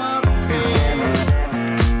I walk there?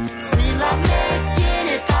 Will I make it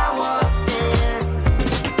if I walk there?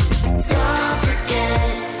 Don't forget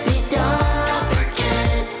me, don't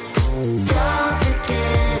forget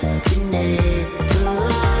your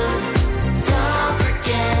neighborhood. Don't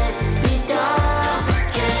forget me, don't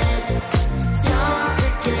forget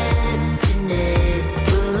your neighborhood.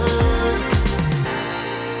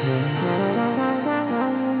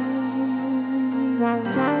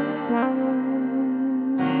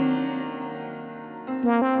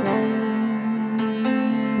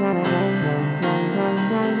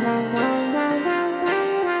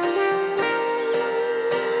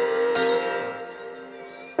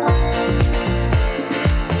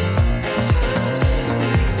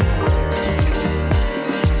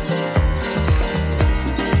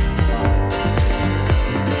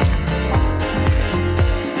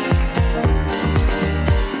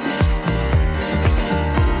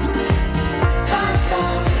 Fight for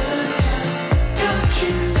good time, don't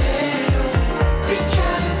you let go. Reach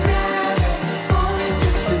out and grab it, more than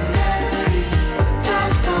just a memory.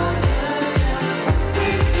 Fight for good time,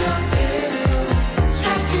 with your fist closed.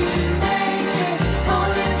 Strike till you make it, more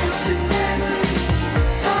than just a memory.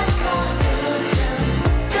 Fight for good time,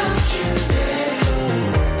 don't you let go. Reach out and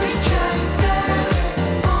grab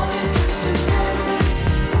it, more than just a memory.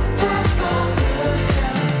 Fight for good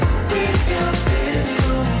time, with your fist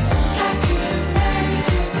closed. Strike till you make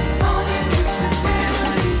it, more than just a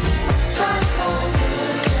memory. Fight for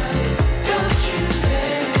good time, don't you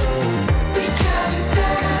let go. Reach out and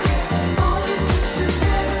grab it, more than just a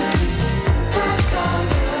memory. Fight for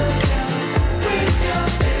good time, with your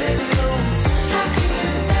fist closed. Strike till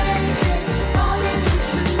you make it, more than just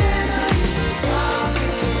a memory. Don't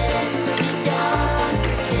forget me, don't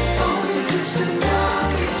forget, more than just a don't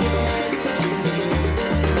forget your neighborhood.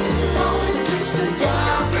 More than just a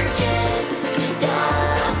don't forget me,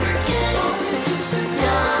 don't forget, more than just a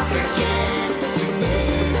don't forget your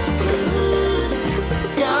neighborhood.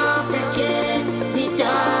 Don't forget me,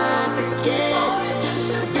 don't forget your neighborhood.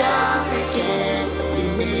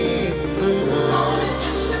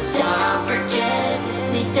 Don't forget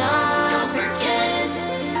me,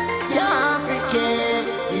 don't forget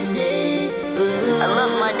your neighborhood. I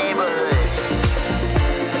love my neighborhood.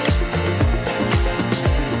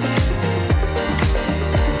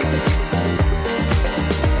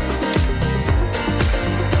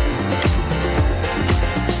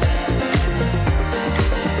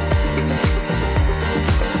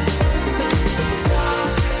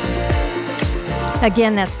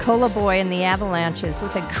 Again, that's Cola Boy and the Avalanches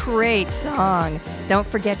with a great song, Don't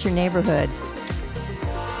Forget Your Neighborhood.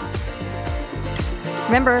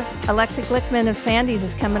 Remember, Alexi Glickman of Sandy's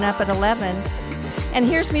is coming up at 11. And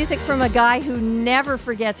here's music from a guy who never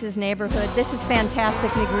forgets his neighborhood. This is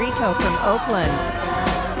Fantastic Negrito from Oakland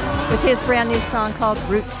with his brand new song called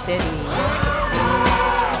Root City.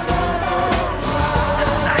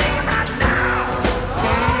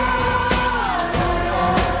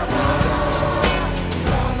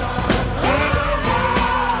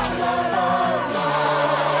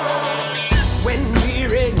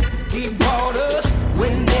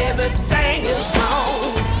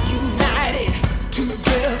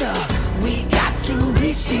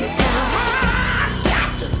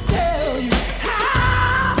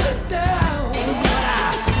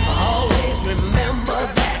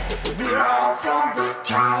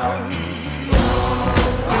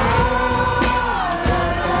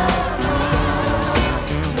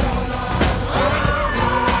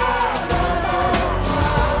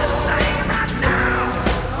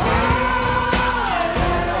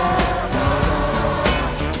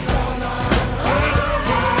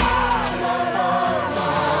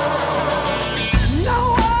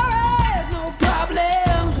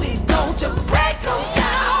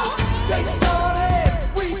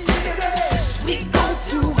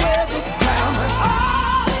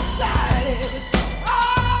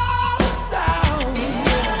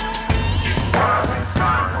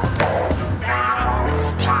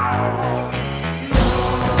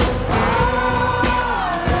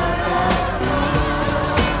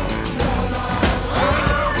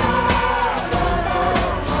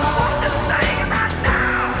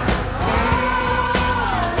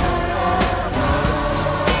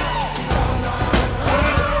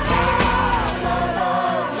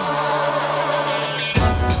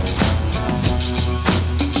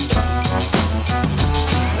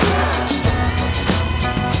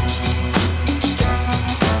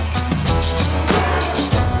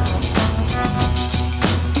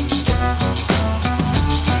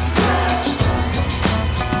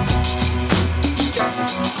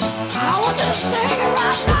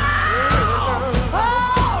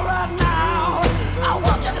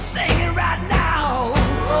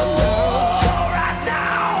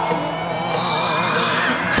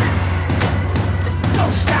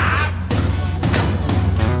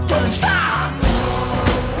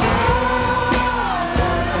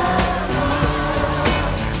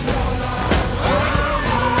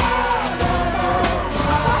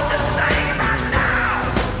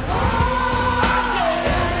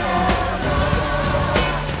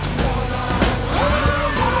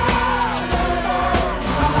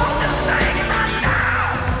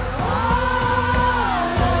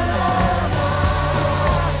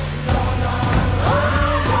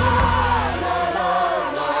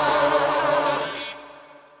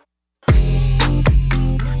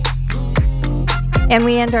 And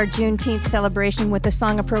we end our Juneteenth celebration with a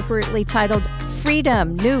song appropriately titled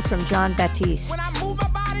Freedom, new from John Baptiste. When I move my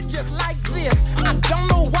body just like this, I don't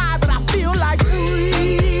know why, but I feel like freedom.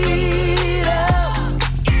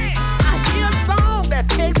 I hear a song that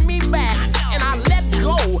takes me back, and I let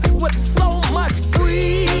go with so much freedom.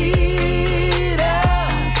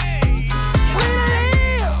 Free to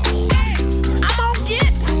live, I'm gonna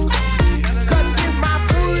get, 'cause it's my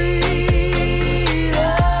freedom.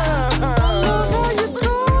 I love how you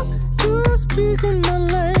talk, you speak in my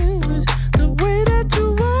language, the way that you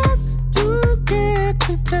walk, you can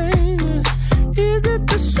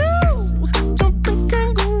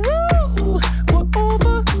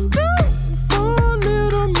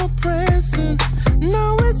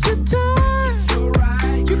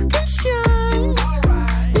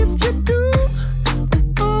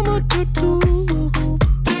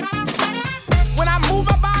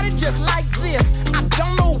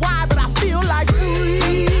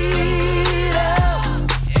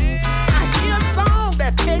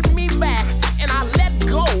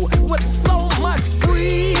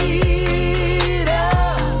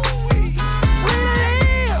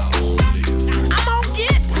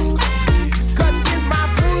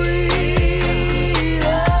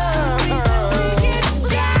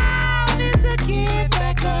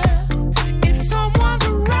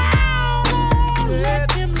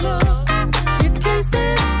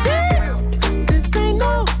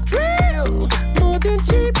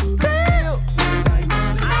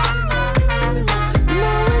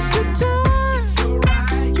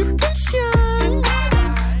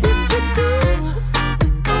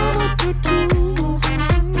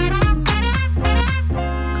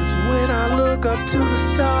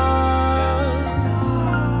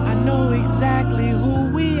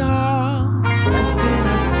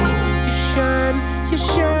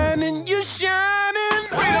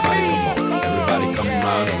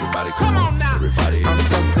everybody, come on now. Everybody. I'm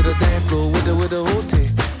stuck to the dance floor with the whole team.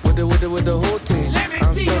 With the whole team. I'm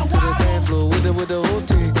stuck to the dance floor with the whole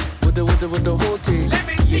team. With the whole team. Let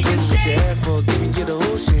me see you what you ask for, giving you the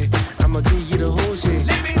whole shit. I'ma give you the whole shit.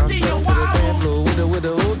 Let me see you to the dance floor with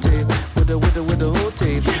the whole team. With the whole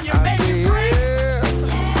team. I say yeah.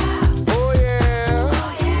 Oh yeah.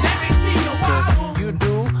 Let me see you wobble. You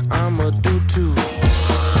do, I'ma do too.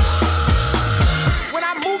 When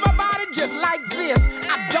I move my body just like this,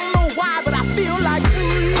 I don't know why, but I feel like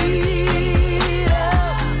freedom.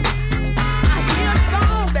 I hear a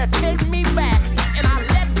song that takes me back, and I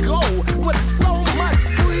let go with so much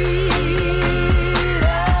freedom.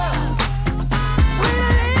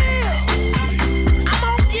 Freedom. I'm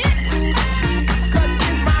gonna get it, 'cause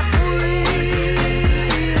it's my freedom.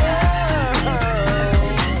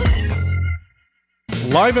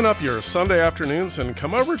 Liven up your Sunday afternoons and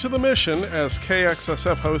come over to the Mission as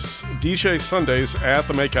KXSF hosts DJ Sundays at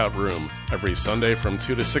the Makeout Room. Every Sunday from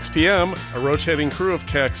 2 to 6 p.m., a rotating crew of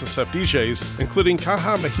KXSF DJs, including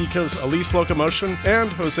Caja Mexica's Elise Locomotion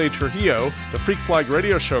and Jose Trujillo, the Freak Flag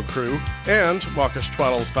Radio Show crew, and Wakish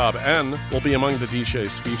Twaddle's Bob N., will be among the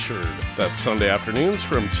DJs featured. That's Sunday afternoons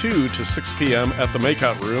from 2 to 6 p.m. at the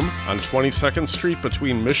Makeout Room on 22nd Street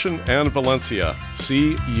between Mission and Valencia.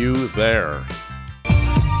 See you there.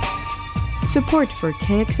 Support for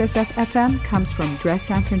KXSF-FM comes from Dress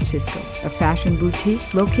San Francisco, a fashion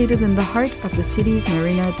boutique located in the heart of the city's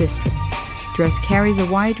Marina District. Dress carries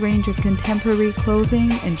a wide range of contemporary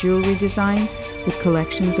clothing and jewelry designs with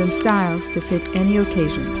collections and styles to fit any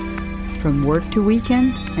occasion, from work to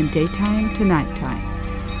weekend and daytime to nighttime.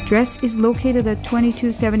 Dress is located at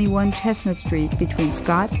 2271 Chestnut Street between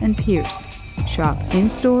Scott and Pierce. Shop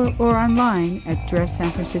in-store or online at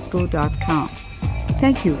dresssanfrancisco.com.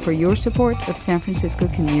 Thank you for your support of San Francisco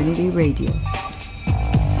Community Radio.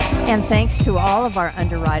 And thanks to all of our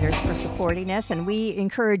underwriters for supporting us, and we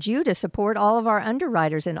encourage you to support all of our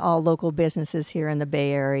underwriters in all local businesses here in the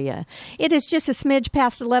Bay Area. It is just a smidge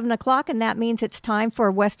past 11 o'clock, and that means it's time for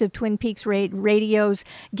West of Twin Peaks Radio's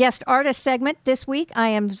guest artist segment. This week, I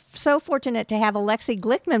am so fortunate to have Alexi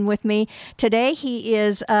Glickman with me today. He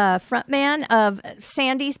is a frontman of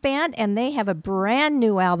Sandy's band, and they have a brand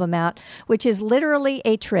new album out, which is literally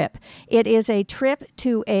a trip. It is a trip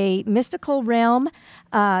to a mystical realm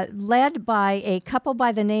led by a couple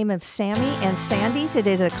by the name of Sammy and Sandy's. It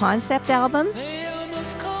is a concept album.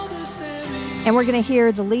 And we're going to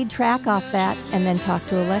hear the lead track off that and then talk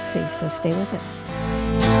to Alexi. So stay with us.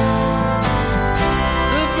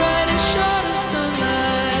 The brightest shot of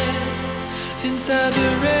sunlight inside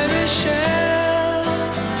the rarest shell.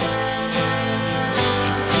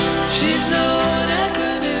 She's no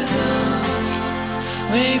anachronism,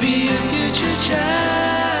 maybe a future child.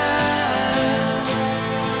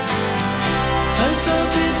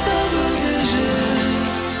 Something summer vision,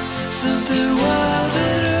 something wild in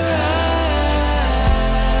her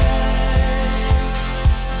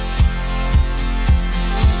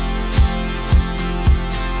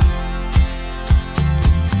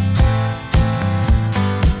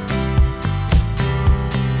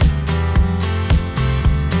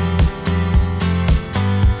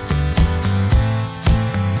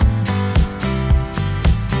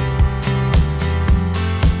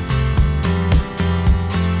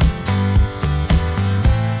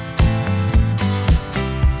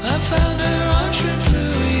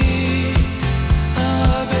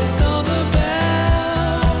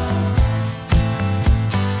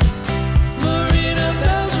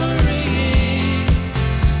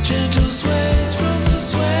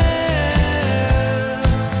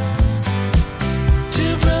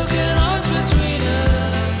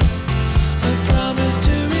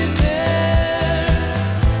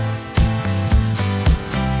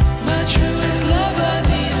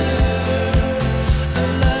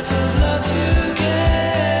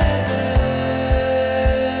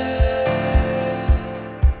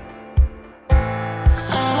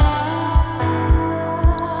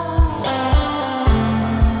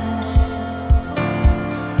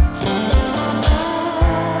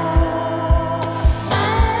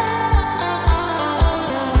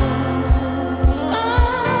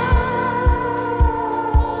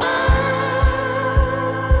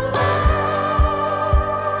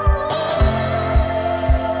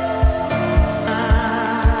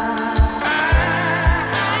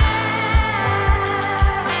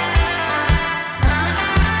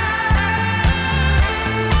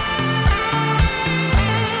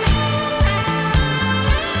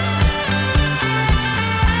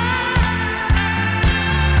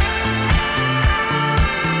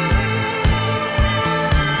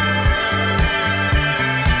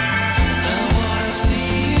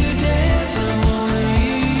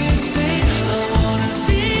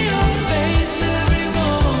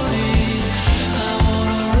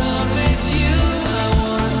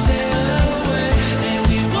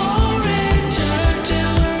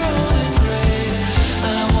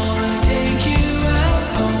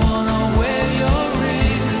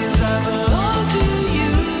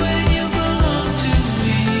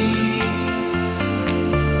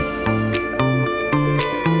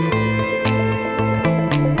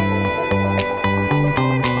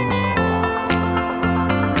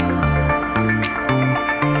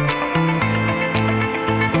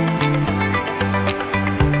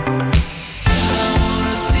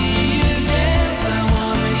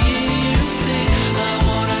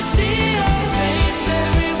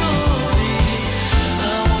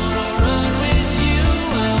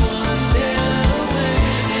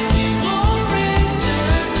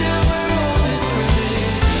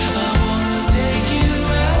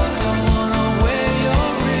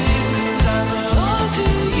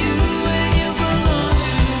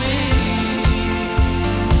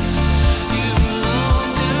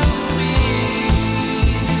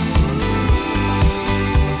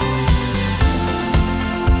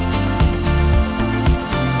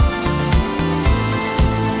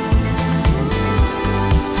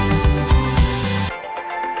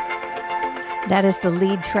That is the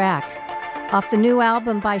lead track off the new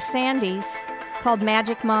album by Sandy's called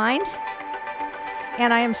Magic Mind.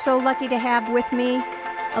 And I am so lucky to have with me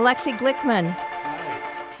Alexi Glickman.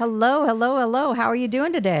 Hello, hello, hello. How are you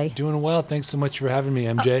doing today? Doing well. Thanks so much for having me,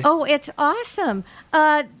 MJ. Oh, it's awesome.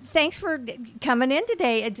 Thanks for coming in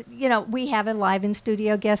today. It's, we have a live in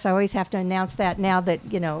studio guest. I always have to announce that now that,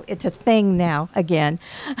 it's a thing now again.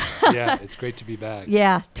 Yeah, it's great to be back.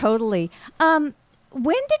 Yeah, totally.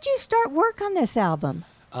 When did you start work on this album?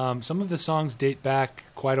 Some of the songs date back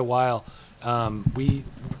quite a while. We,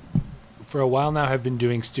 for a while now, have been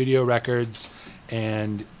doing studio records,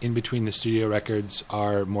 and in between the studio records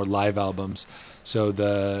are more live albums. So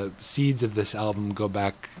the seeds of this album go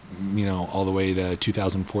back, all the way to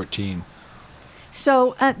 2014.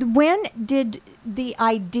 So when did the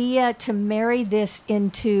idea to marry this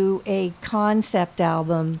into a concept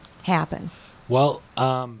album happen? Well,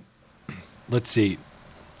 let's see.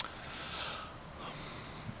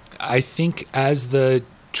 I think as the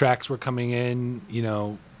tracks were coming in,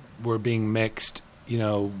 were being mixed,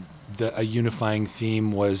 a unifying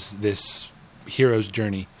theme was this hero's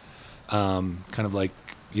journey, kind of like,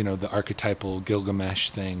 the archetypal Gilgamesh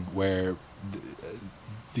thing where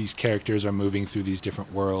these characters are moving through these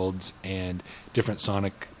different worlds and different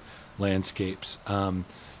sonic landscapes.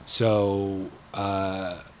 So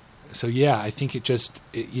yeah, I think it just,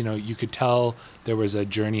 you could tell there was a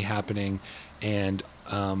journey happening, and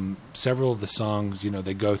several of the songs,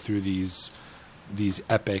 they go through these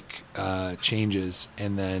epic changes,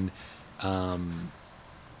 and then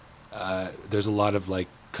there's a lot of like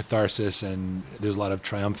catharsis, and there's a lot of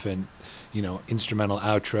triumphant, instrumental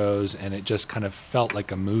outros, and it just kind of felt like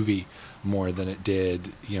a movie more than it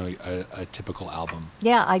did, a typical album.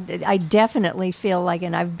 Yeah, I definitely feel like,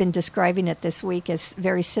 and I've been describing it this week as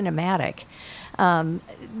very cinematic.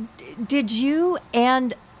 Did you,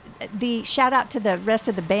 and the shout out to the rest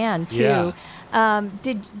of the band too, yeah.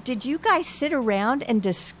 Did you guys sit around and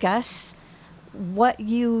discuss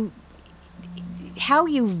how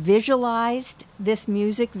you visualized this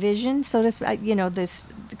music vision, so to speak, this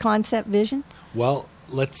concept vision? Well,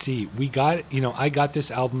 let's see. We got, I got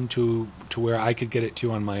this album to where I could get it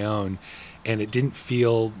to on my own, and it didn't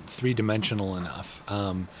feel three-dimensional enough.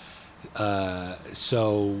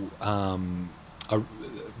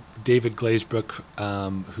 David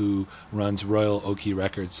Glazebrook, who runs Royal Oak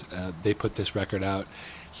Records, they put this record out.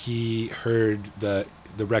 He heard the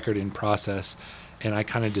record in process, and I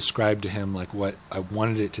kind of described to him like what I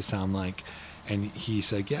wanted it to sound like, and he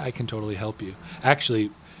said, "Yeah, I can totally help you."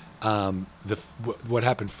 Actually, what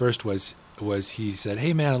happened first was he said,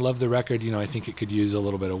 "Hey man, I love the record. I think it could use a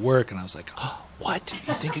little bit of work." And I was like, "Oh, what?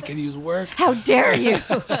 You think it could use work? How dare you?"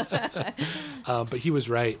 But he was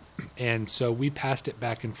right, and so we passed it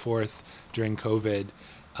back and forth during COVID,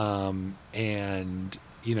 and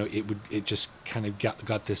it just kind of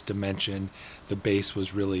got this dimension. The bass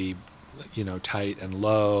was really, tight and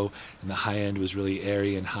low, and the high end was really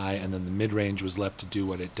airy and high, and then the mid range was left to do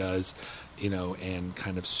what it does, and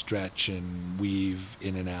kind of stretch and weave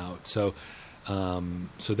in and out. So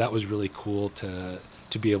that was really cool to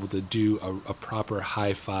be able to do a proper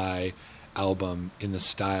hi-fi album in the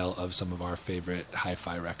style of some of our favorite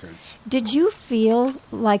hi-fi records. Did you feel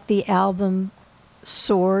like the album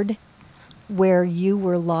soared where you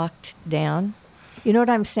were locked down? You know what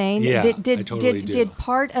I'm saying? Yeah, I totally do. Did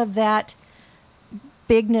part of that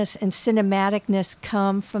bigness and cinematicness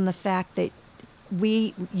come from the fact that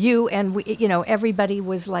you and everybody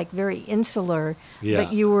was like very insular, yeah.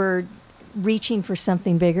 but you were reaching for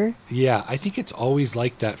something bigger? Yeah, I think it's always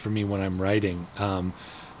like that for me when I'm writing.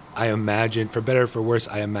 I imagine, for better or for worse,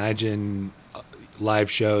 I imagine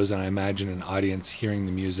live shows, and I imagine an audience hearing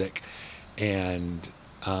the music, and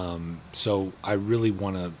so I really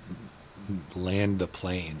want to land the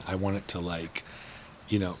plane. I want it to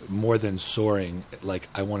more than soaring,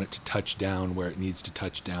 I want it to touch down where it needs to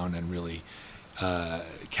touch down and really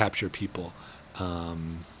capture people.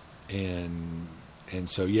 And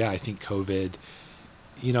so, yeah, I think COVID,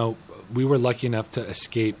 we were lucky enough to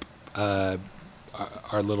escape our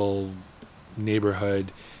little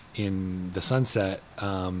neighborhood in the Sunset,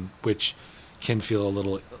 which can feel a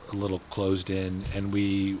little closed in, and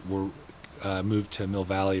we were moved to Mill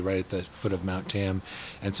Valley right at the foot of Mount Tam,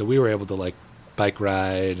 and so we were able to bike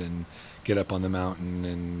ride and get up on the mountain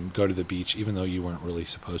and go to the beach, even though you weren't really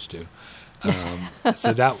supposed to.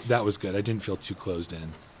 So that was good. I didn't feel too closed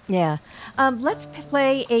in. Yeah. Let's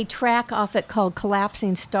play a track off it called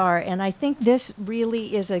Collapsing Star, and I think this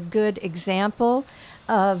really is a good example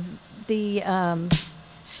of the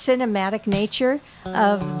cinematic nature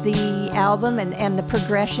of the album and the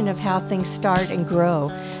progression of how things start and grow.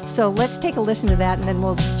 So let's take a listen to that, and then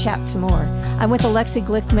we'll chat some more. I'm with Alexi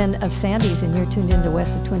Glickman of Sandy's, and you're tuned into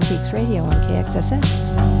West of Twin Peaks Radio on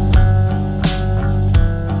KXSF.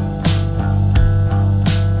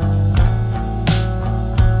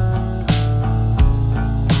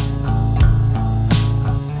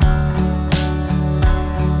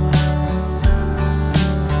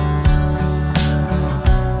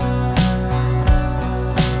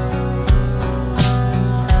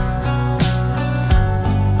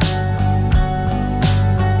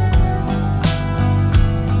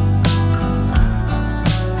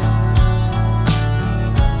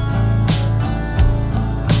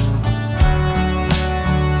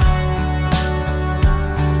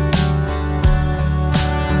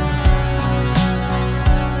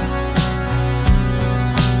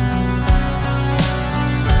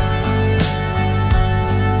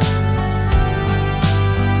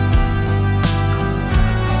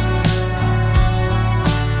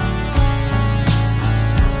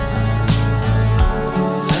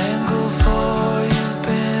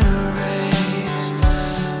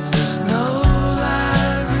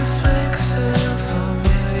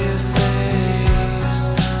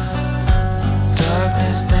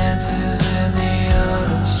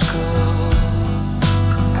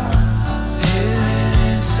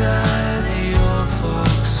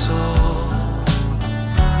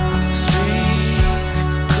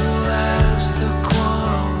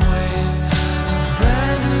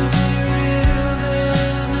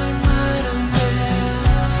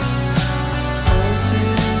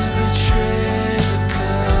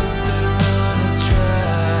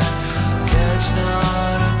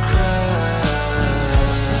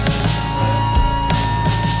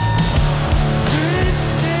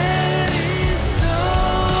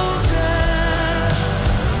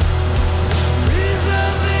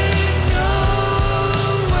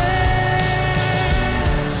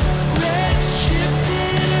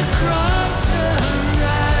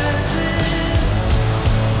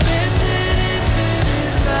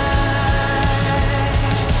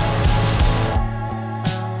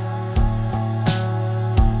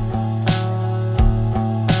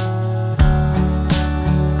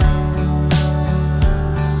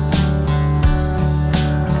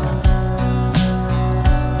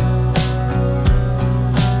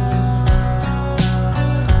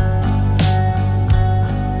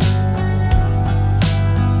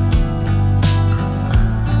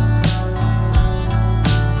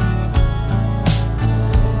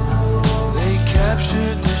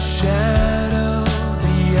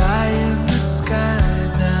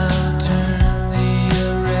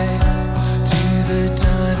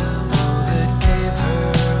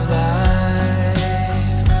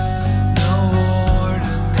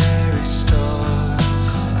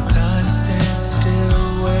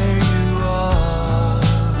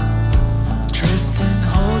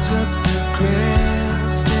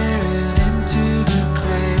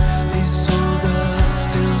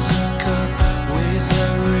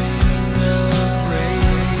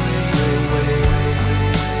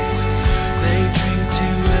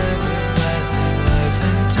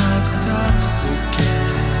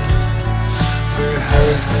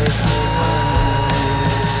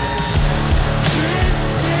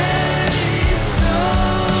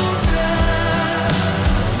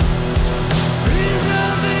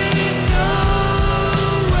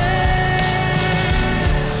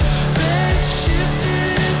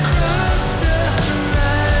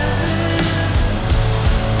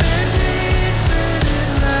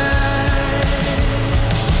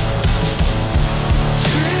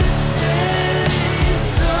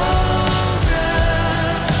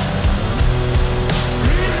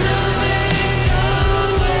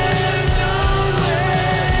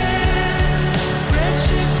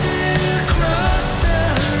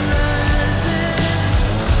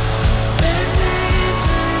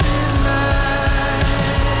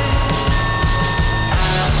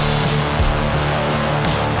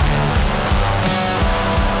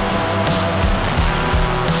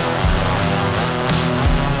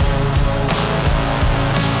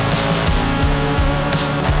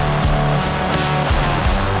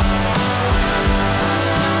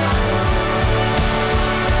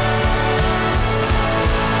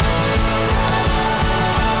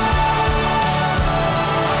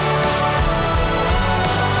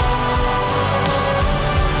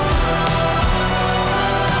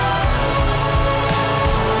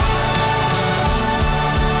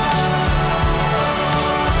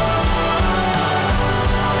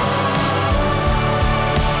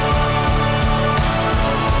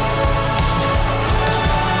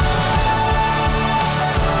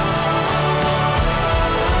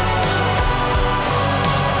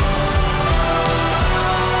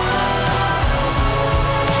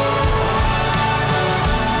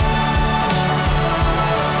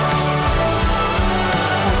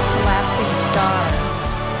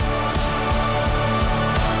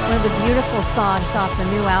 One of the beautiful songs off the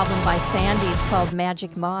new album by Sandy's called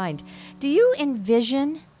Magic Mind. Do you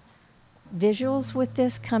envision visuals with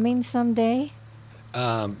this coming someday?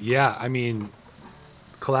 Yeah, I mean,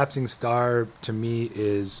 Collapsing Star to me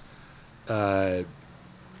is, I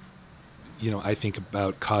think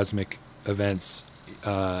about cosmic events,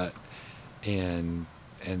 and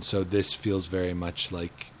so this feels very much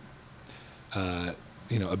like,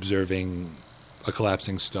 observing a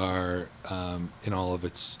collapsing star in all of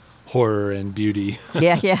its horror and beauty.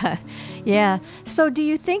 Yeah. So do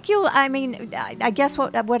you think I guess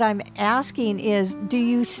what I'm asking is, do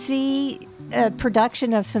you see a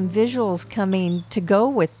production of some visuals coming to go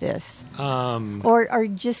with this? Or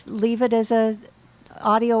just leave it as a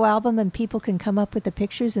audio album and people can come up with the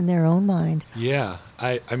pictures in their own mind? Yeah.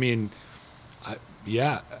 I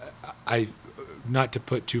not to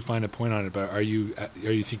put too fine a point on it, but are you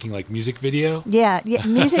thinking like music video? Yeah,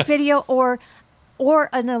 music video or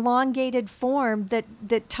an elongated form that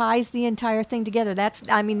ties the entire thing together.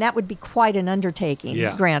 That would be quite an undertaking.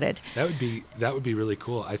 Yeah. Granted, that would be really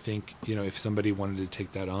cool. I think if somebody wanted to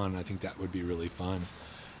take that on, I think that would be really fun.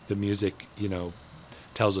 The music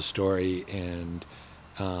tells a story and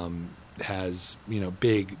has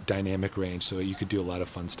big dynamic range, so you could do a lot of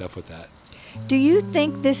fun stuff with that. Do you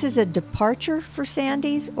think this is a departure for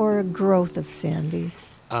Sandy's or a growth of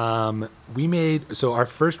Sandy's? So our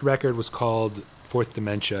first record was called Fourth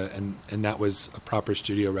Dementia, and that was a proper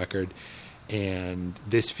studio record, and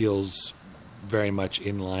this feels very much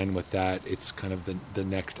in line with that. It's kind of the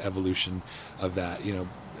next evolution of that,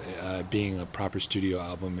 being a proper studio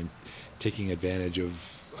album and taking advantage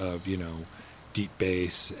of deep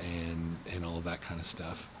bass and all of that kind of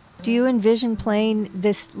stuff. Do you envision playing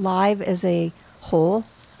this live as a whole?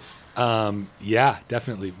 Yeah,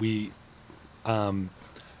 definitely. We,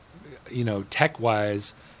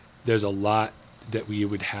 tech-wise, there's a lot that we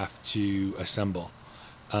would have to assemble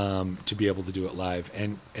to be able to do it live,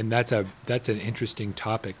 and that's an interesting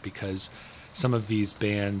topic because some of these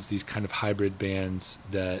bands, these kind of hybrid bands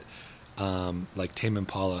that, like Tame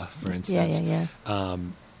Impala, for instance,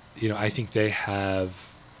 I think they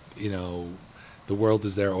have, the world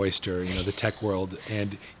is their oyster, the tech world.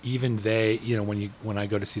 And even they, when I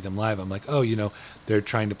go to see them live, I'm like, they're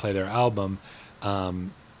trying to play their album.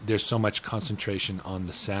 There's so much concentration on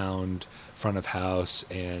the sound, front of house,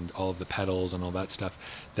 and all of the pedals and all that stuff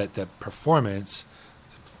that the performance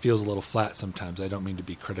feels a little flat sometimes. I don't mean to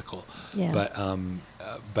be critical, but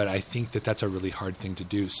I think that's a really hard thing to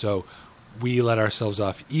do. So we let ourselves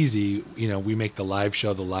off easy. We make the live show,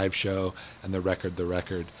 and the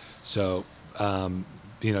record. So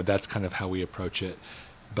that's kind of how we approach it.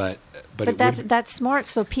 But that's smart.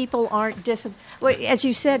 So people aren't as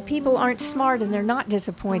you said, people aren't smart and they're not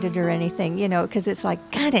disappointed or anything, because it's like,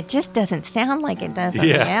 God, it just doesn't sound like it does on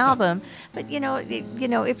the album. But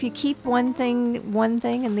if you keep one thing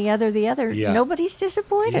and the other, nobody's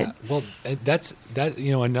disappointed. Yeah. Well, that's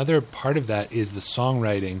another part of that is the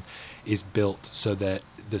songwriting is built so that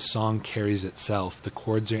the song carries itself. The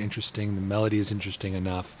chords are interesting, the melody is interesting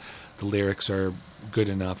enough, the lyrics are good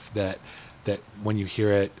enough that when you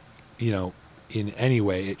hear it, in any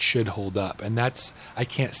way, it should hold up. And I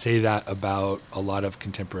can't say that about a lot of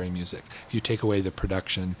contemporary music. If you take away the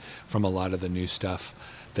production from a lot of the new stuff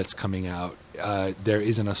that's coming out, there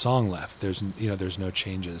isn't a song left. There's no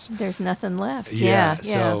changes. There's nothing left. Yeah.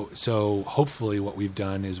 So hopefully what we've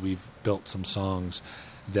done is we've built some songs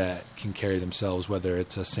that can carry themselves, whether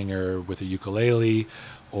it's a singer with a ukulele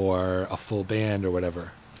or a full band or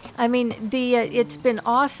whatever. I mean, it's been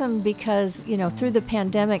awesome because, through the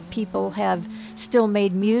pandemic, people have still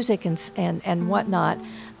made music and whatnot.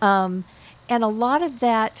 And a lot of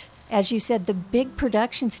that, as you said, the big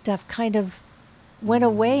production stuff kind of went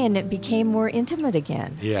away and it became more intimate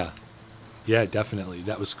again. Yeah, definitely.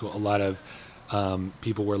 That was cool. A lot of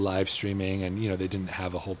people were live streaming and, they didn't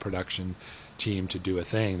have a whole production team to do a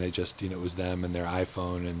thing. They just, it was them and their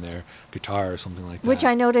iPhone and their guitar or something like that. Which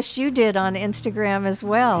I noticed you did on Instagram as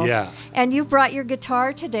well. Yeah. And you brought your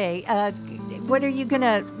guitar today. What are you going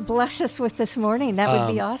to bless us with this morning? That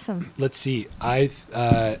would be awesome. Let's see. I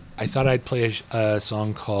thought I'd play a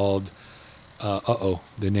song called, the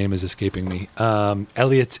name is escaping me,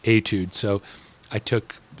 Elliot's Etude. So I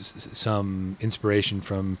took some inspiration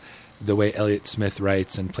from the way Elliott Smith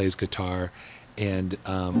writes and plays guitar. And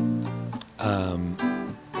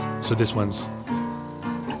so this one's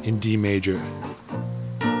in D major.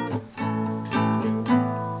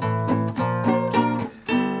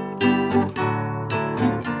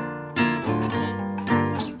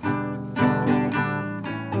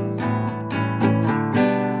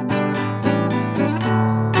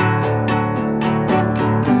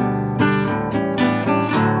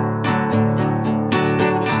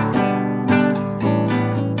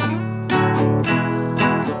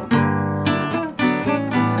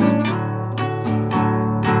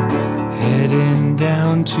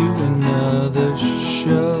 to another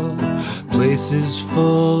show. Places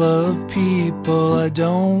full of people I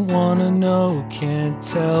don't wanna know. Can't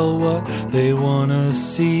tell what they wanna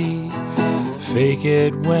see. Fake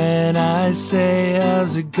it when I say,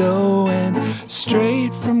 how's it going?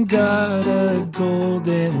 Straight from God, a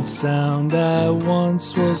golden sound. I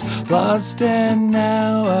once was lost and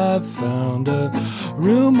now I've found a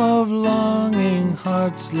room of longing,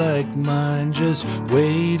 hearts like mine, just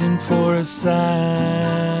waiting for a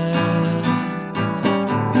sign.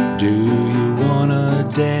 Do you wanna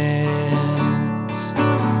dance?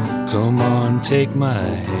 Come on, take my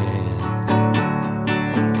hand.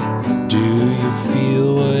 Do you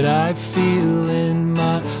feel what I feel in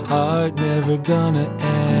my heart? Never gonna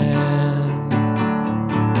end.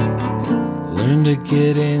 Learn to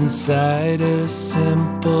get inside a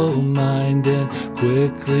simple mind and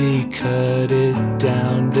quickly cut it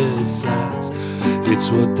down to size.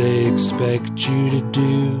 It's what they expect you to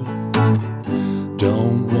do.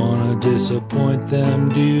 Don't wanna disappoint them,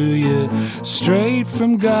 do you? Straight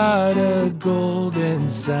from God, a golden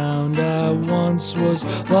sound. I once was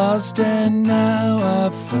lost and now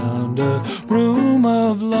I've found a room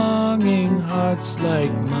of longing, hearts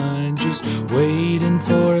like mine, just waiting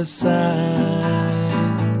for a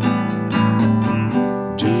sign.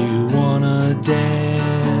 Do you wanna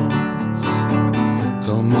dance?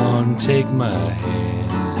 Come on, take my hand.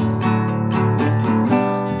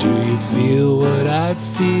 Do you feel what I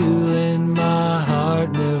feel in my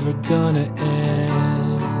heart? Never gonna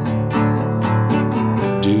end.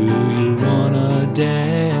 Do you wanna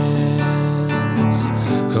dance?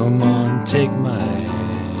 Come on, take my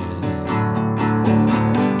hand.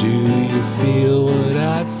 Do you feel what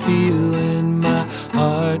I feel in my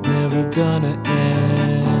heart? Never gonna end.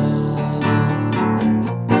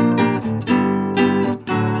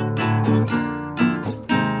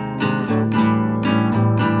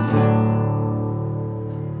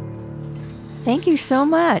 Thank you so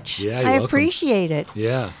much. Yeah, I you're welcome. appreciate it.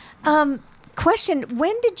 Yeah. Question,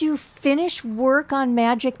 when did you finish work on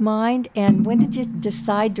Magic Mind, and when did you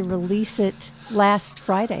decide to release it? Last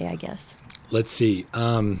Friday, I guess. Let's see.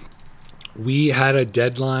 We had a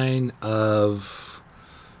deadline of,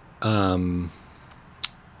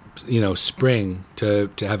 spring to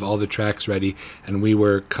have all the tracks ready, and we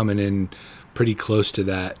were coming in pretty close to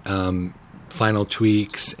that. Final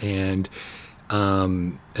tweaks and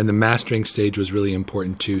the mastering stage was really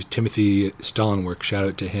important too. Timothy Stollenwerk, shout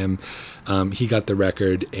out to him. He got the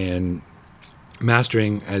record, and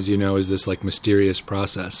mastering, as you know, is this like mysterious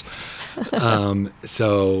process.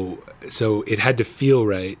 So it had to feel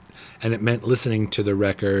right, and it meant listening to the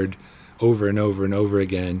record over and over and over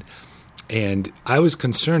again. And I was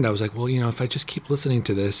concerned. I was like, well, if I just keep listening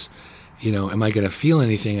to this, am I going to feel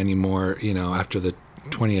anything anymore, after the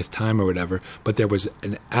 20th time or whatever? But there was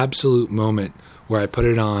an absolute moment where I put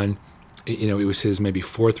it on. It was his maybe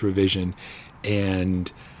fourth revision,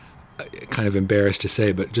 and kind of embarrassed to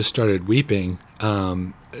say, but just started weeping,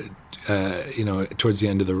 towards the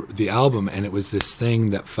end of the album. And it was this thing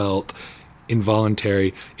that felt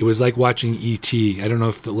involuntary. It was like watching E.T. I don't know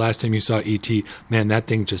if the last time you saw E.T., man, that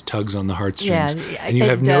thing just tugs on the heartstrings. Yeah, and you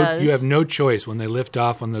have no choice when they lift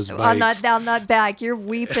off on those bikes. On that back, you're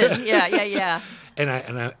weeping. Yeah.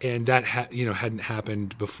 And that hadn't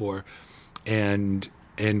happened before. And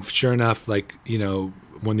sure enough,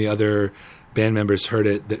 when the other band members heard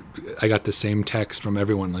it, that I got the same text from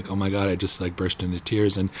everyone, like, oh my God, I just burst into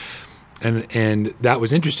tears. And that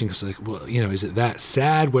was interesting because, is it that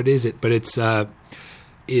sad? What is it? But it's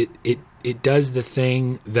it does the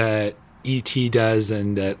thing that E.T. does,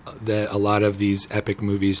 and that a lot of these epic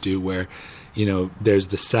movies do, where there's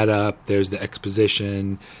the setup, there's the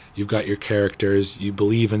exposition, you've got your characters, you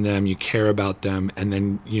believe in them, you care about them, and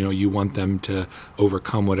then you want them to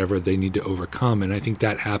overcome whatever they need to overcome. And I think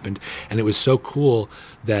that happened, and it was so cool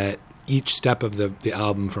that each step of the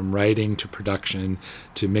album, from writing to production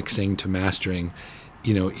to mixing to mastering,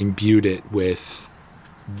 imbued it with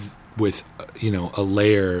a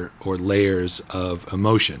layer or layers of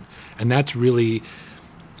emotion. And that's really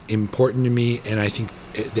important to me, and I think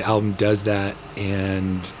the album does that.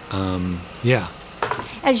 And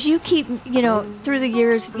as you keep through the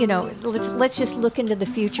years, let's just look into the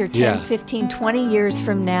future, 10 15 20 years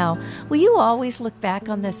from now. Will you always look back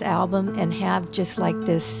on this album and have just like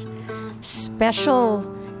this special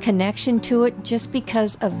connection to it, just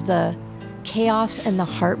because of the chaos and the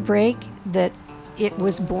heartbreak that it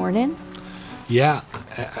was born in? Yeah.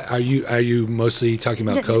 Are you mostly talking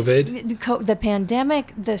about COVID? The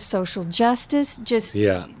pandemic, the social justice,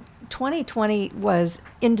 2020 was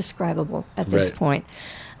indescribable at this point.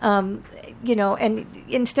 And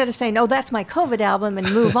instead of saying, "Oh, that's my COVID album,"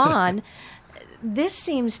 and move on, this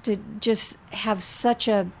seems to just have such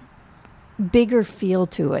a bigger feel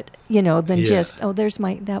to it, than just, "Oh,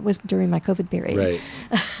 that was during my COVID period." Right.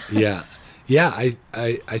 Yeah. Yeah.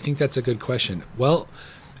 I think that's a good question. Well,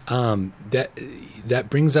 that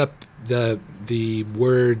brings up the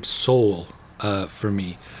word soul for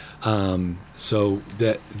me. So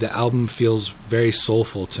the album feels very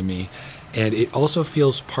soulful to me, and it also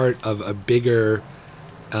feels part of a bigger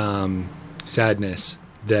sadness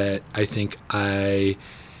that I think is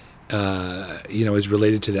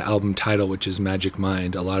related to the album title, which is Magic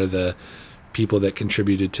Mind. A lot of the people that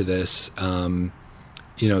contributed to this,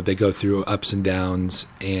 they go through ups and downs,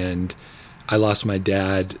 and I lost my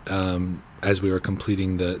dad as we were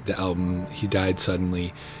completing the album. He died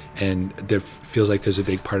suddenly, and there feels like there's a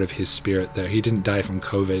big part of his spirit there. He didn't die from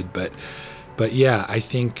COVID, but yeah, I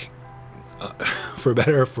think for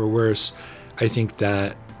better or for worse, I think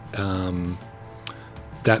that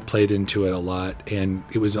that played into it a lot, and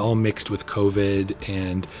it was all mixed with COVID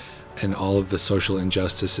and all of the social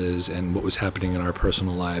injustices and what was happening in our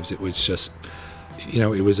personal lives. It was just,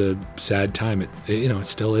 it was a sad time. It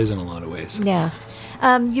still is in a lot of ways. Yeah.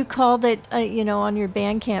 You called it, on your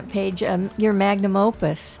Bandcamp page, your magnum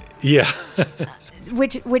opus. Yeah.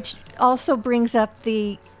 which also brings up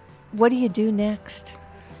what do you do next?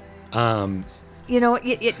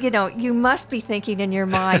 You must be thinking in your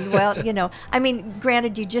mind, well,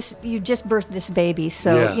 granted, you just birthed this baby,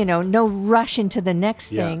 so, no rush into the next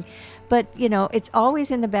thing. But, it's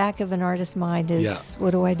always in the back of an artist's mind is,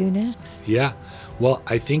 what do I do next? Yeah. Well,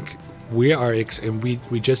 I think we are, and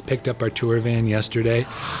we just picked up our tour van yesterday.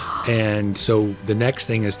 And so the next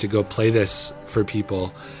thing is to go play this for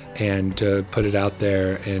people and to put it out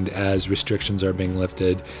there. And as restrictions are being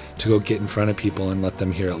lifted, to go get in front of people and let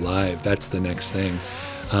them hear it live. That's the next thing.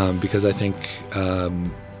 Because I think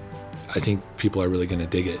people are really going to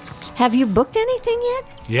dig it. Have you booked anything yet?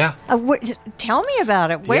 Yeah. Tell me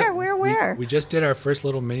about it. Where? We just did our first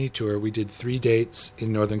little mini tour. We did 3 dates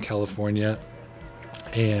in Northern California,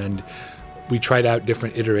 and we tried out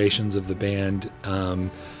different iterations of the band,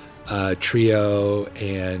 trio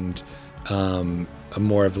and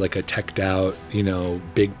more of like a teched out,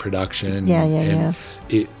 big production. Yeah.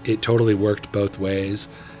 It totally worked both ways.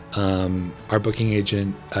 Our booking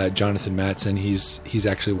agent, Jonathan Matson, he's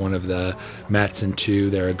actually one of the Matson 2.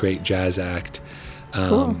 They're a great jazz act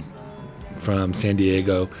from San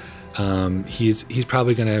Diego. He's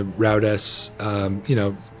probably going to route us,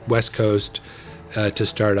 West Coast to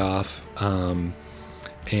start off, and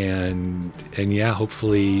yeah,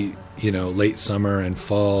 hopefully, late summer and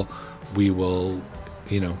fall we will,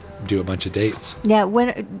 do a bunch of dates. Yeah.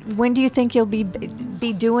 When do you think you'll be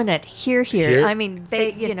doing it? Here? I mean,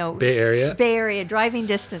 Bay Area. Bay Area, driving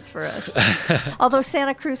distance for us. Although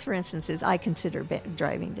Santa Cruz, for instance, I consider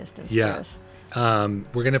driving distance for us.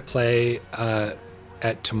 We're going to play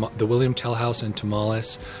at the William Tell House in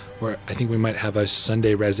Tamales, where I think we might have a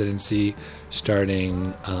Sunday residency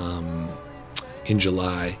starting in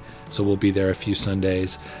July. So we'll be there a few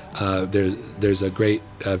Sundays. There's a great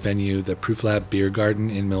venue, the Proof Lab Beer Garden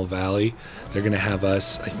in Mill Valley. They're going to have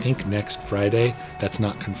us, I think, next Friday. That's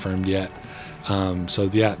not confirmed yet. So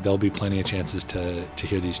yeah, there'll be plenty of chances to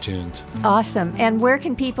hear these tunes. Awesome. And where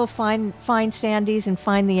can people find Sandy's and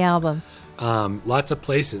find the album? Lots of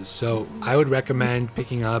places. So I would recommend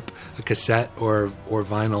picking up a cassette or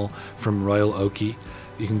vinyl from Royal Okie.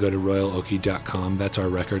 You can go to royalokie.com. That's our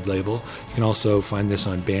record label. You can also find this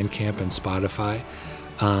on Bandcamp and Spotify.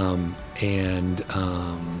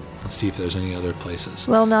 Let's see if there's any other places.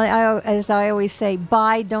 Well, no, as I always say,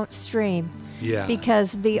 buy, don't stream. Yeah.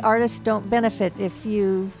 Because the artists don't benefit if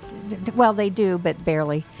you... Well, they do, but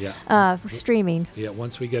barely. Yeah. Streaming. Yeah,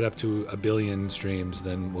 once we get up to 1 billion streams,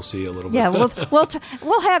 then we'll see a little bit. Yeah,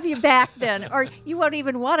 we'll have you back then, or you won't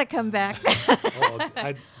even want to come back.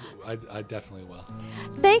 I definitely will.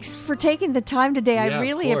 Thanks for taking the time today. Yeah, I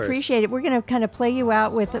really of course. appreciate it. We're going to kind of play you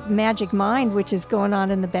out with Magic Mind, which is going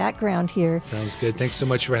on in the background here. Sounds good. Thanks so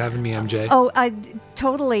much for having me, MJ. Oh,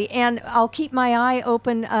 totally. And I'll keep my eye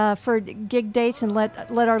open for gig dates and let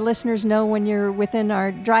our listeners know when you're within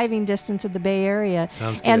our driving distance of the Bay Area.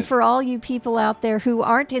 Sounds good. And for all you people out there who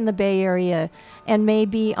aren't in the Bay Area and may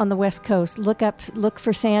be on the West Coast, look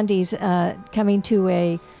for Sandy's coming to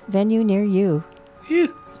a venue near you.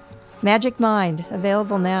 Phew. Magic Mind,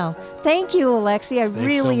 available now. Thank you, Alexi. I Thanks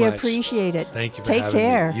really so much. appreciate it. Thank you for Take having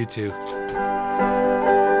care. me. You too.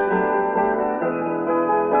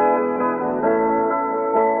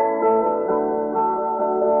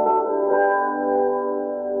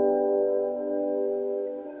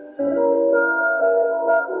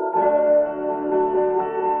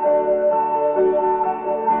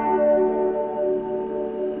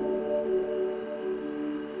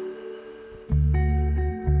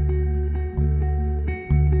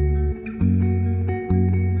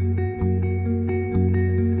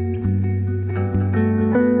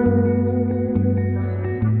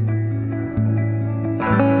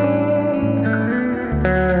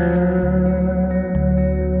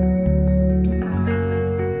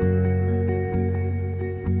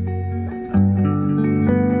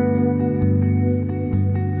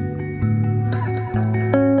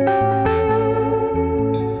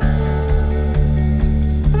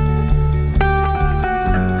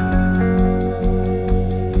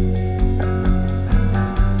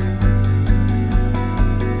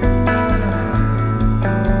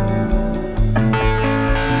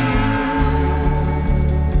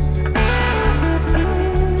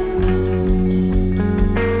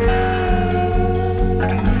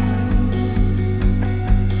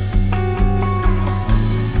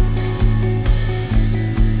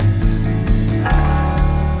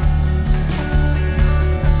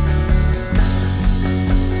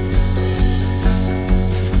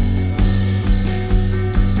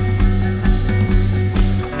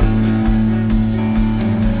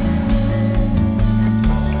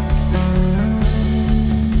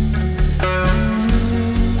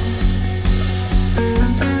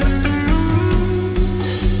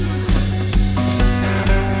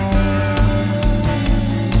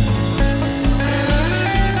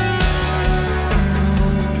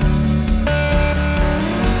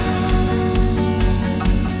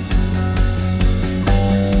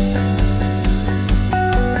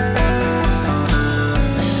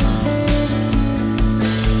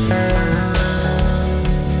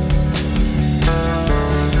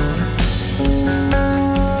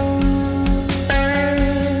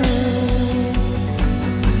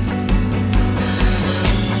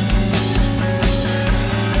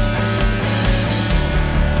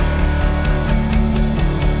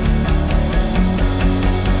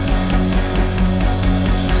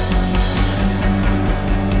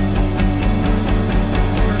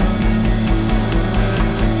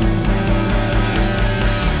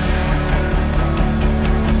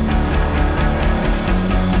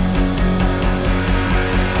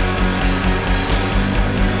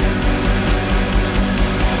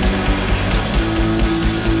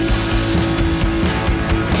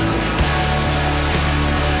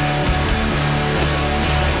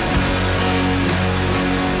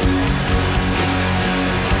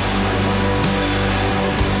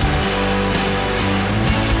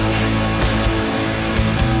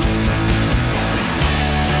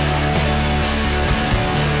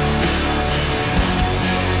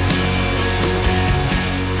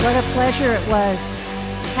 What a pleasure it was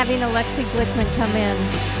having Alexi Glickman come in,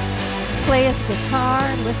 play his guitar,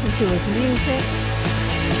 listen to his music.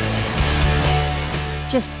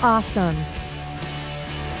 Just awesome.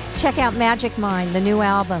 Check out Magic Mind, the new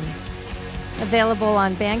album. Available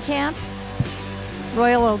on Bandcamp,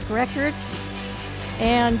 Royal Oak Records,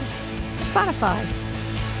 and Spotify.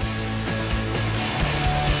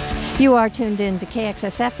 You are tuned in to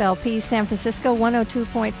KXSF LP San Francisco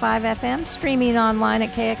 102.5 FM, streaming online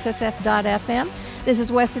at kxsf.fm. This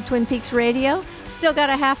is West of Twin Peaks Radio. Still got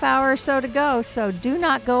a half hour or so to go, so do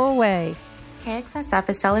not go away. KXSF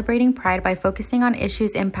is celebrating Pride by focusing on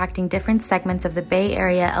issues impacting different segments of the Bay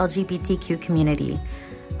Area LGBTQ community.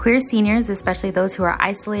 Queer seniors, especially those who are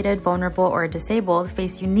isolated, vulnerable, or disabled,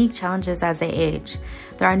 face unique challenges as they age.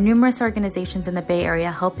 There are numerous organizations in the Bay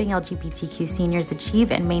Area helping LGBTQ seniors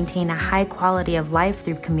achieve and maintain a high quality of life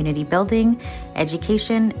through community building,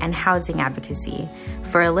 education, and housing advocacy.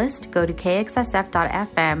 For a list, go to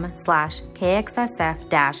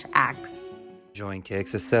kxsf.fm/kxsf-acts. Join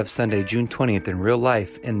KXSF Sunday, June 20th in real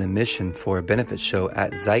life in the Mission for a benefit show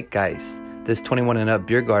at Zeitgeist. This 21 and up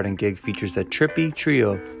beer garden gig features a trippy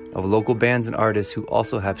trio of local bands and artists who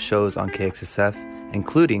also have shows on KXSF,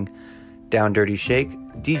 including Down Dirty Shake,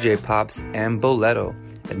 DJ Pops, and Boleto.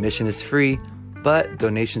 Admission is free, but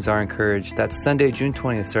donations are encouraged. That's Sunday, June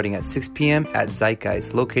 20th, starting at 6 p.m. at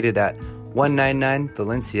Zeitgeist, located at 199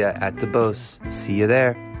 Valencia at DeBose. See you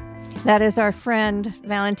there. That is our friend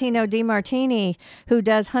Valentino DiMartini, who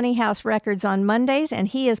does Honey House Records on Mondays, and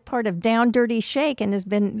he is part of Down Dirty Shake and has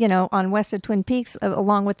been, on West of Twin Peaks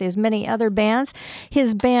along with his many other bands.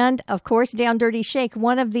 His band, of course, Down Dirty Shake,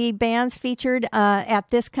 one of the bands featured at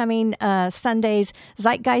this coming Sunday's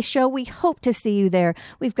Zeitgeist show. We hope to see you there.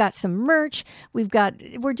 We've got some merch.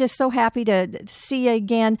 We're just so happy to see you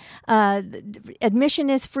again. Admission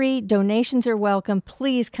is free. Donations are welcome.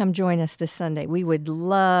 Please come join us this Sunday. We would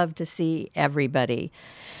love to see everybody.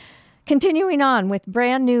 Continuing on with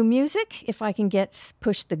brand new music. If I can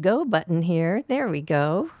push the go button here. There we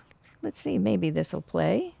go. Let's see. Maybe this will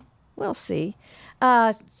play. We'll see.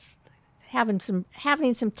 Having some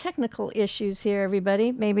technical issues here,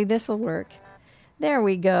 everybody. Maybe this will work. There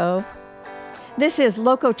we go. This is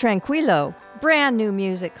Loco Tranquilo. Brand new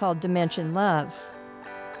music called Dimension Love.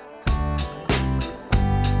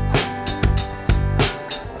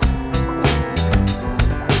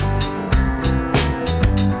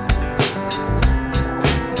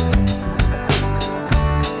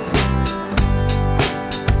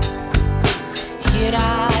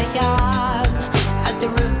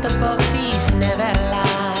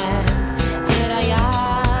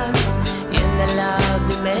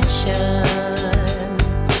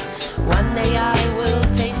 One day I will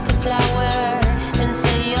taste the flower and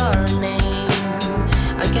say your name.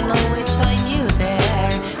 I can always find you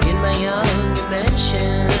there in my own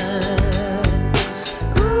dimension.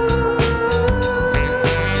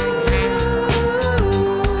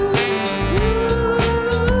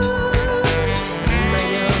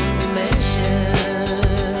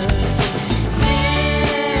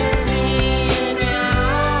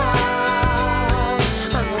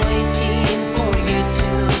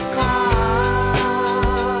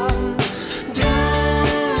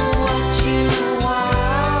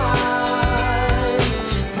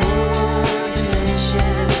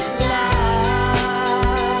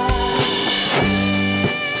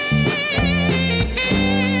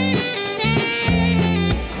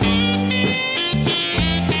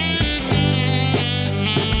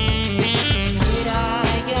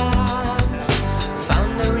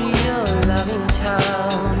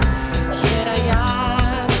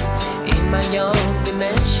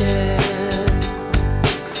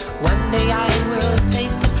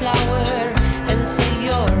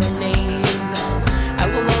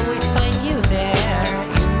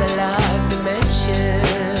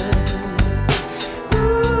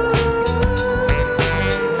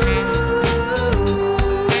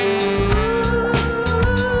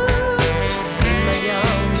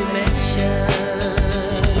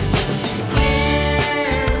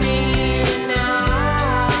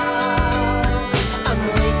 I'm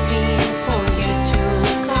waiting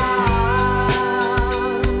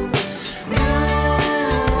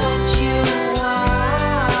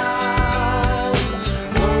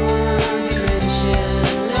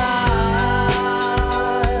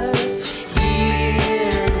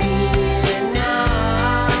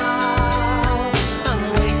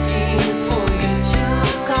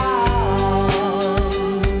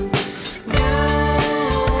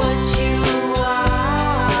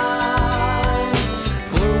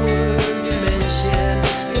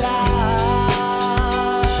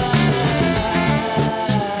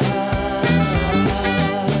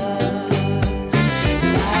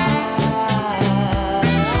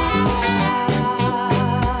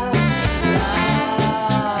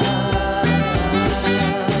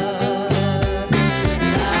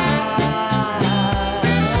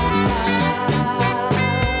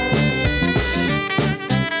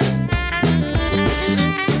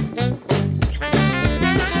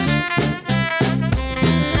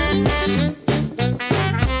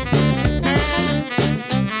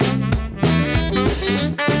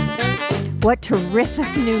What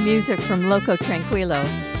terrific new music from Loco Tranquilo.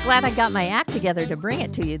 Glad I got my act together to bring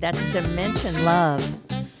it to you. That's Dimension Love,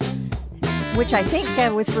 which I think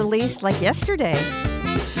was released like yesterday.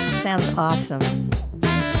 Sounds awesome.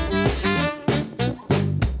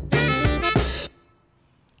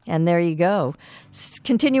 And there you go.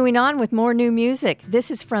 Continuing on with more new music. This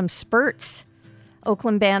is from Spurts,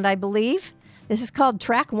 Oakland band, I believe. This is called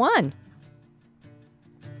Track 1,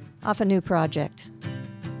 off a new project.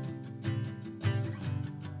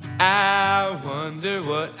 I wonder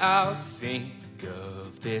what I'll think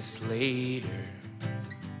of this later.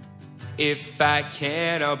 If I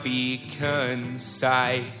can, I'll be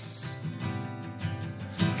concise.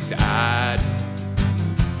 'Cause I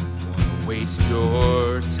don't wanna waste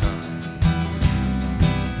your time.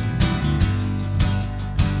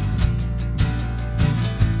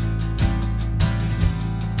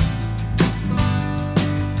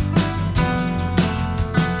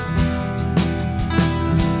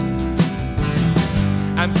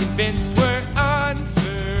 I'm convinced we're on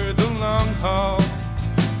for the long haul.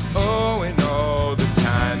 Oh, and all the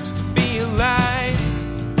times to be alive.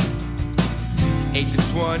 Ain't this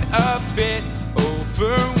one a bit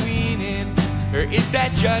overweening? Or is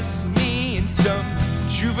that just me and some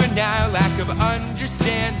juvenile lack of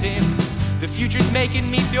understanding? The future's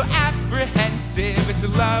making me feel apprehensive. It's a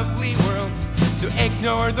lovely world, so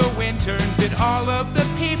ignore the wind turns and all of the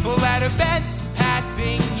people at events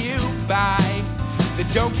passing you by that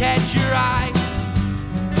don't catch your eye.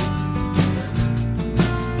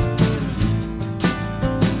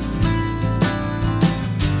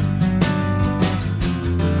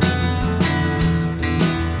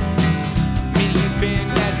 Meaning has been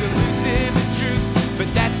as elusive as truth, but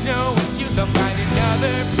that's no excuse. I'll find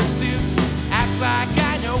another pursuit. Act like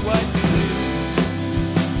I know what to do.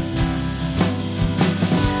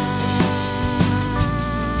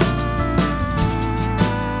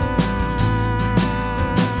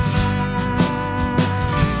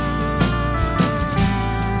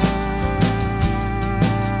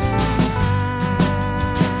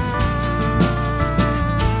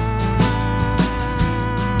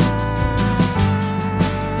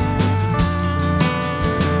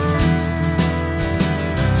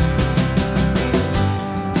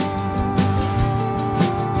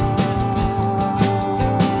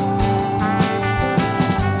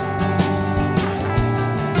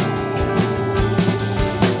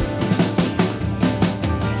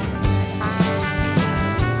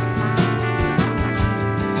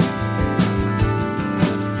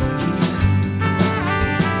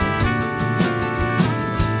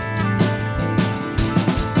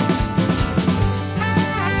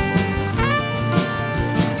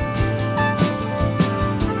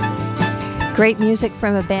 Great music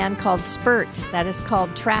from a band called Spurts. That is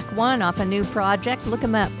called Track 1 off a new project. Look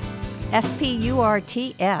them up. Spurts.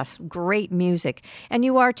 Great music. And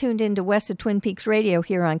you are tuned into West of Twin Peaks Radio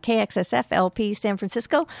here on KXSF LP San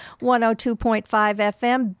Francisco, 102.5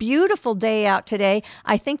 FM. Beautiful day out today.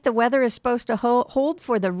 I think the weather is supposed to hold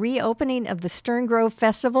for the reopening of the Stern Grove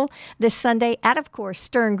Festival this Sunday at, of course,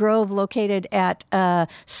 Stern Grove, located at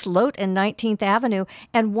Sloat and 19th Avenue.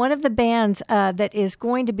 And one of the bands that is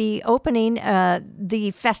going to be opening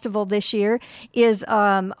the festival this year is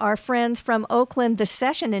our friends from Oakland, the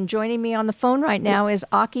Seshen, and joining me on the phone right now is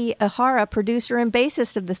Aki Ehara, producer and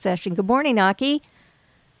bassist of the Seshen. Good morning, Aki.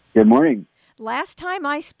 Good morning. Last time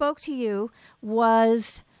I spoke to you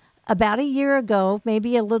was about a year ago,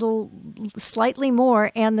 maybe a little slightly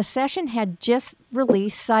more, and the Seshen had just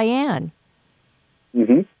released Cyan.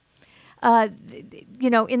 Mm-hmm.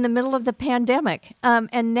 In the middle of the pandemic.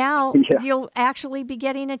 And now you'll actually be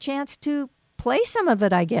getting a chance to play some of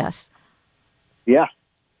it, I guess. Yeah.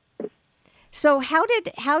 So when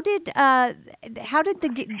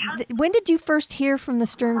did you first hear from the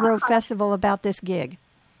Stern Grove Festival about this gig?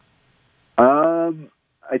 I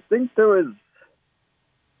think there was,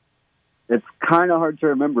 it's kind of hard to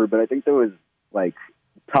remember, but I think there was like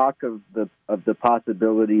talk of the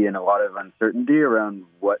possibility and a lot of uncertainty around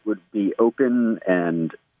what would be open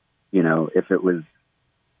and, if it was,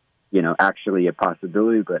 actually a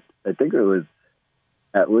possibility. But I think it was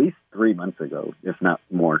at least 3 months ago, if not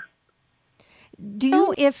more. Do you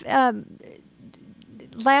know if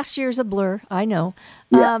last year's a blur? I know.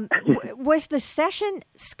 Yeah. Was the Seshen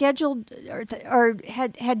scheduled, or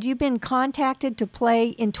had you been contacted to play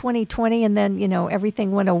in 2020, and then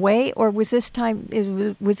everything went away, or was this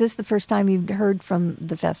the first time you'd heard from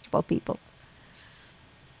the festival people?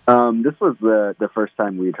 This was the first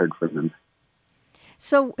time we'd heard from them.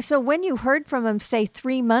 So when you heard from them, say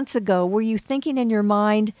 3 months ago, were you thinking in your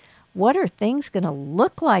mind, what are things going to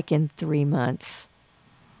look like in 3 months?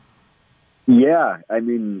 Yeah, I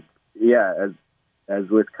mean, yeah, as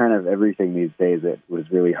with kind of everything these days, it was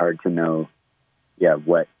really hard to know,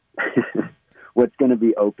 what what's going to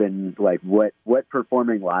be open, like what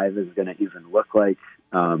performing live is going to even look like.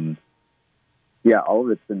 All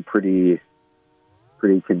of it's been pretty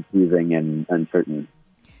confusing and uncertain.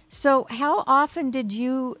 So how often did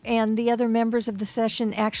you and the other members of the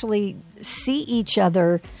Seshen actually see each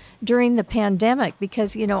other during the pandemic?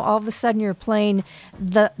 Because, all of a sudden you're playing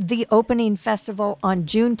the opening festival on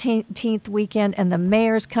Juneteenth weekend and the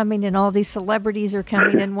mayor's coming and all these celebrities are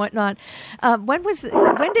coming and whatnot. When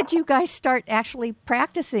did you guys start actually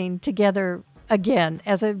practicing together again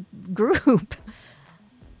as a group?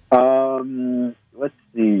 Let's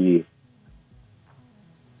see.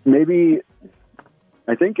 Maybe...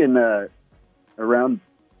 I think in around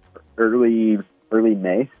early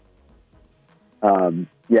May.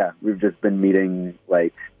 We've just been meeting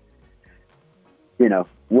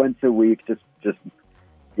once a week, just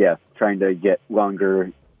trying to get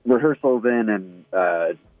longer rehearsals in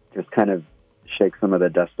and just kind of shake some of the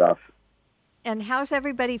dust off. And how's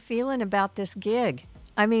everybody feeling about this gig?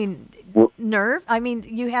 I mean, nerve? I mean,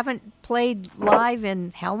 you haven't played live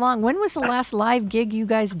in how long? When was the last live gig you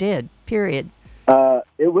guys did, period?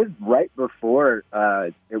 It was right before,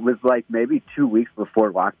 it was like maybe 2 weeks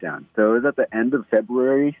before lockdown. So it was at the end of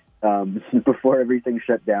February, before everything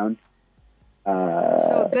shut down.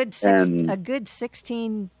 So a good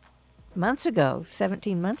 16 months ago,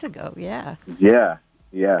 17 months ago. Yeah.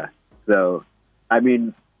 Yeah. So, I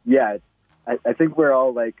mean, I think we're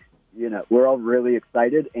all we're all really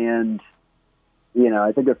excited. And,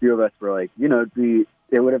 I think a few of us were like,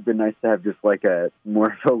 it would have been nice to have just a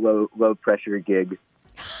more of a low pressure gig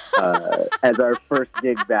as our first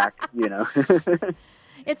gig back.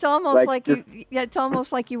 It's almost it's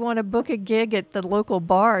almost like you want to book a gig at the local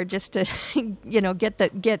bar just to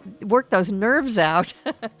work those nerves out.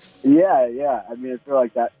 Yeah. I mean, I feel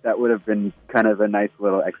like that would have been kind of a nice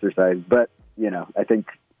little exercise. But I think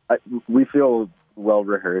we feel well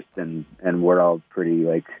rehearsed and we're all pretty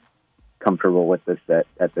comfortable with this set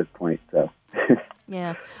at this point. So.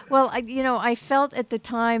 Yeah. Well, I felt at the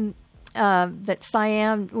time that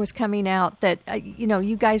Siam was coming out that,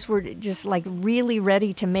 you guys were just really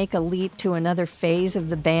ready to make a leap to another phase of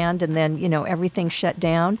the band and then, everything shut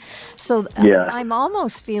down. So I'm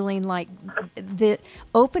almost feeling like the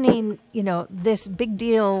opening, this big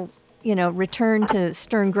deal, return to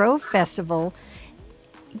Stern Grove Festival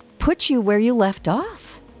put you where you left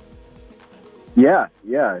off. Yeah.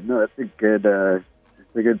 No, that's a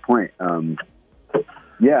good point.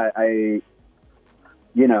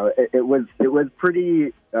 It was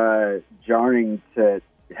pretty jarring to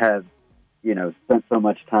have, spent so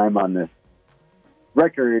much time on this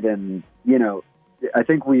record. And, I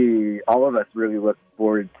think all of us really look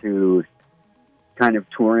forward to kind of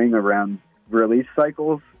touring around release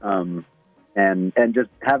cycles and just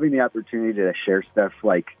having the opportunity to share stuff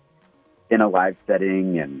in a live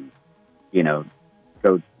setting and,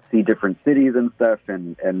 go see different cities and stuff.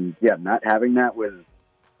 And not having that was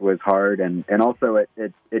hard. And also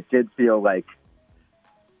it did feel like,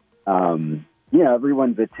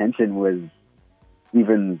 everyone's attention was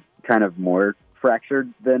even kind of more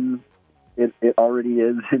fractured than it already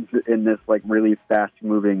is in this really fast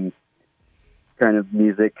moving kind of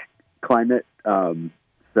music climate.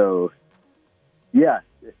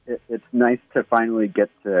 It's nice to finally get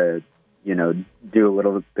to, do a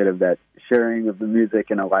little bit of that sharing of the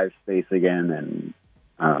music in a live space again.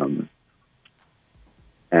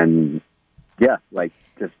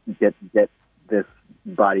 Just get this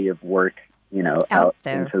body of work, out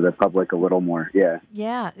there into the public a little more. Yeah.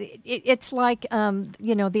 Yeah. It's like,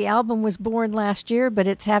 the album was born last year, but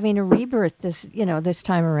it's having a rebirth this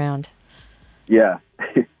time around. Yeah.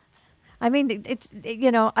 I mean, it's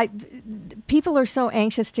people are so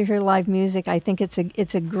anxious to hear live music. I think it's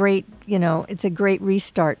a great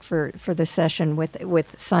restart for the Seshen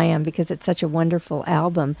with Siam because it's such a wonderful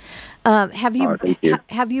album. Have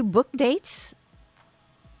you booked dates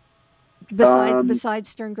besides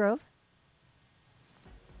Stern Grove?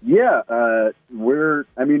 Yeah, we're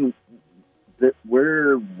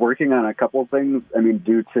working on a couple things. I mean,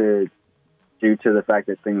 due to the fact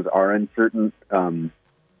that things are uncertain.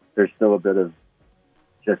 There's still a bit of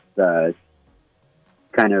just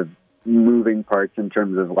kind of moving parts in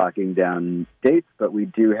terms of locking down dates, but we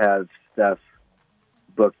do have stuff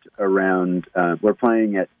booked around. We're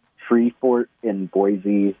playing at Freefort in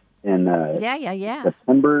Boise in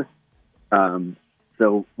September.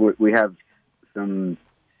 So we have some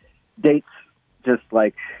dates just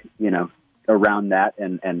around that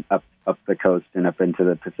and up the coast and up into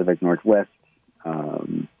the Pacific Northwest.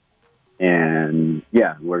 And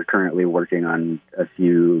yeah, we're currently working on a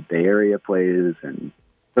few Bay Area plays, and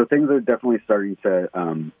so things are definitely starting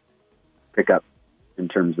to pick up in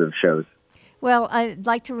terms of shows. Well, I'd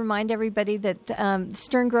like to remind everybody that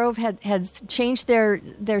Stern Grove has changed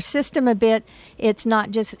their system a bit. It's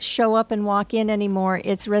not just show up and walk in anymore.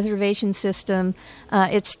 It's reservation system.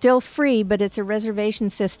 It's still free, but it's a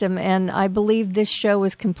reservation system, and I believe this show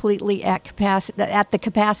is completely at the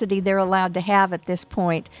capacity they're allowed to have at this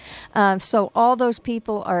point. So all those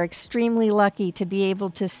people are extremely lucky to be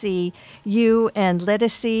able to see you and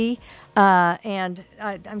Lettucey. And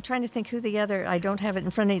I'm trying to think who the other, I don't have it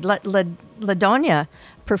in front of me, LaDonya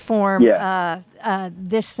perform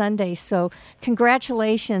this Sunday. So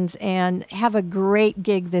congratulations and have a great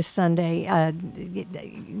gig this Sunday.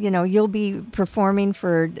 You'll be performing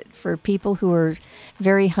for people who are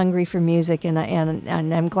very hungry for music, and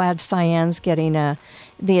I'm glad Cyan's getting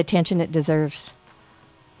the attention it deserves.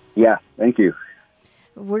 Yeah, thank you.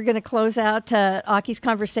 We're going to close out Aki's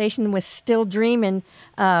conversation with "Still Dreamin'"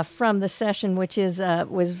 from the Seshen, which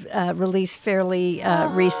was released fairly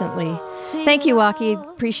recently. Thank you, Aki.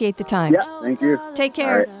 Appreciate the time. Yeah, thank you. Take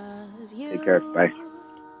care. Right. Take care. Bye.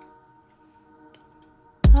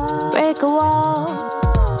 Break a wall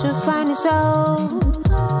to find your soul.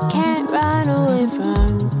 Can't run away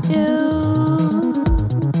from you.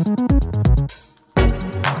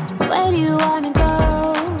 Where do you wanna go?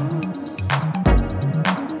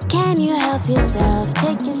 Can you help yourself?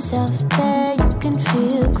 Take yourself there. You can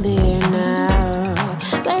feel clear now.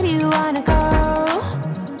 Where do you wanna go?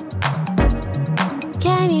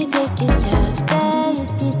 Can you take yourself there?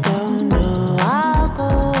 If you don't know, I'll go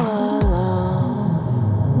alone.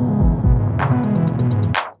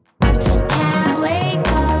 Can't wake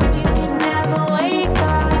up, you can never wake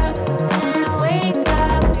up. Can't wake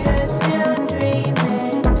up, you're still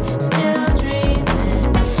dreaming, still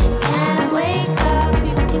dreaming. Can't wake up,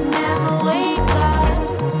 you can never wake up.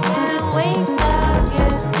 Can't wake up,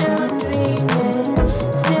 you're still dreaming,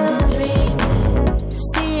 still dreaming.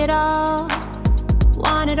 See it all,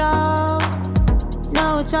 want it all,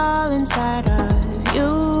 know it's all inside of you.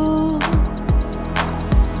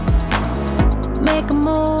 Make a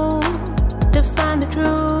move to find the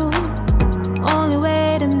truth, only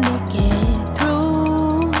way to make it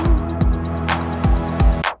through.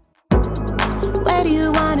 Where do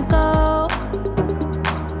you wanna go?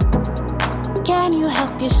 Can you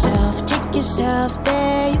help yourself? Take yourself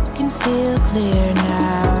there, you can feel clear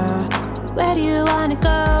now. Where do you wanna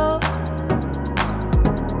go?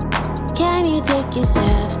 Can you take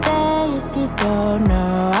yourself there? If you don't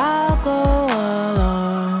know, I'll go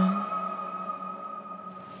alone.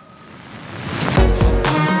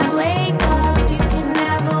 Can't wake up, you can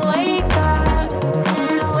never wake up.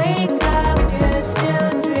 Can't wake up, you're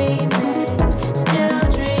still dreaming, still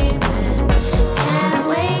dreaming. Can't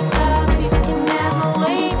wake up, you can never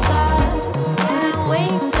wake up. Can't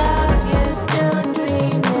wake up, you're still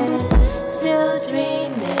dreaming, still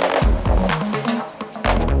dreaming.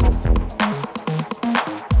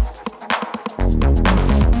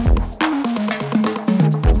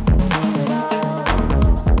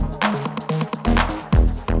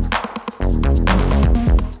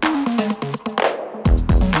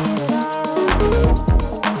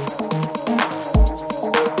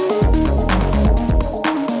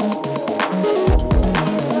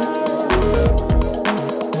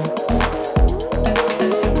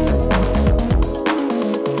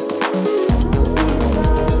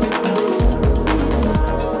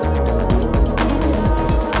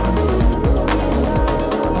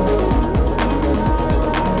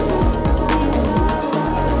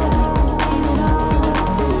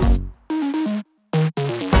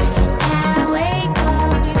 Can't wake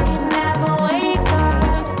up, you can never wake up.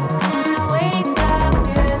 Can't wake up,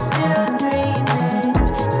 you're still dreaming,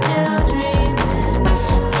 still dreaming.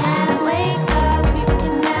 Can't wake up, you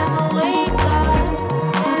can never wake up.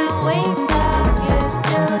 Can't wake up, you're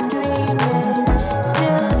still dreaming,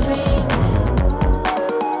 still dreaming.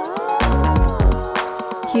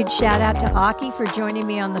 Huge shout out to Aki for joining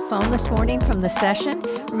me on the phone this morning from the Seshen.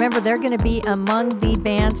 Remember, they're going to be among the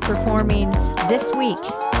bands performing this week,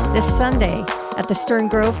 this Sunday, at the Stern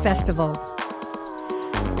Grove Festival.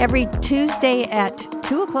 Every Tuesday at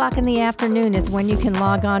 2 o'clock in the afternoon is when you can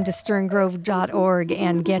log on to sterngrove.org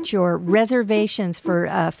and get your reservations for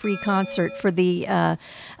a free concert for the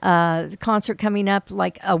concert coming up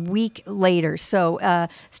like a week later. So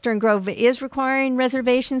Stern Grove is requiring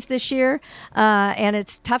reservations this year, and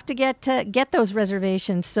it's tough to get those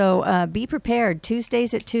reservations. So be prepared.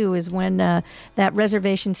 Tuesdays at 2 is when that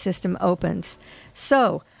reservation system opens.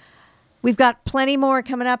 So We've got plenty more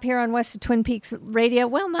coming up here on West of Twin Peaks Radio.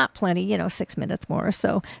 Well, not plenty, 6 minutes more or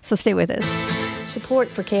so. So stay with us. Support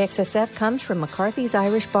for KXSF comes from McCarthy's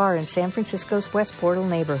Irish Bar in San Francisco's West Portal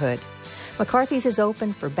neighborhood. McCarthy's is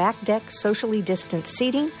open for back deck, socially distanced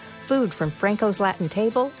seating, food from Franco's Latin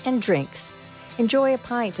Table, and drinks. Enjoy a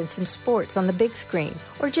pint and some sports on the big screen,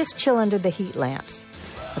 or just chill under the heat lamps.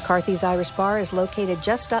 McCarthy's Irish Bar is located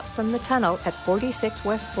just up from the tunnel at 46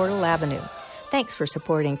 West Portal Avenue. Thanks for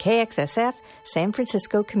supporting KXSF, San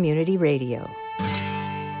Francisco Community Radio.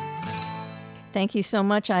 Thank you so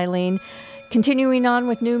much, Eileen. Continuing on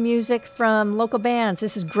with new music from local bands.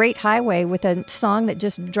 This is Great Highway with a song that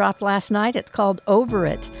just dropped last night. It's called Over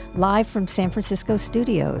It, live from San Francisco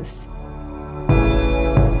studios.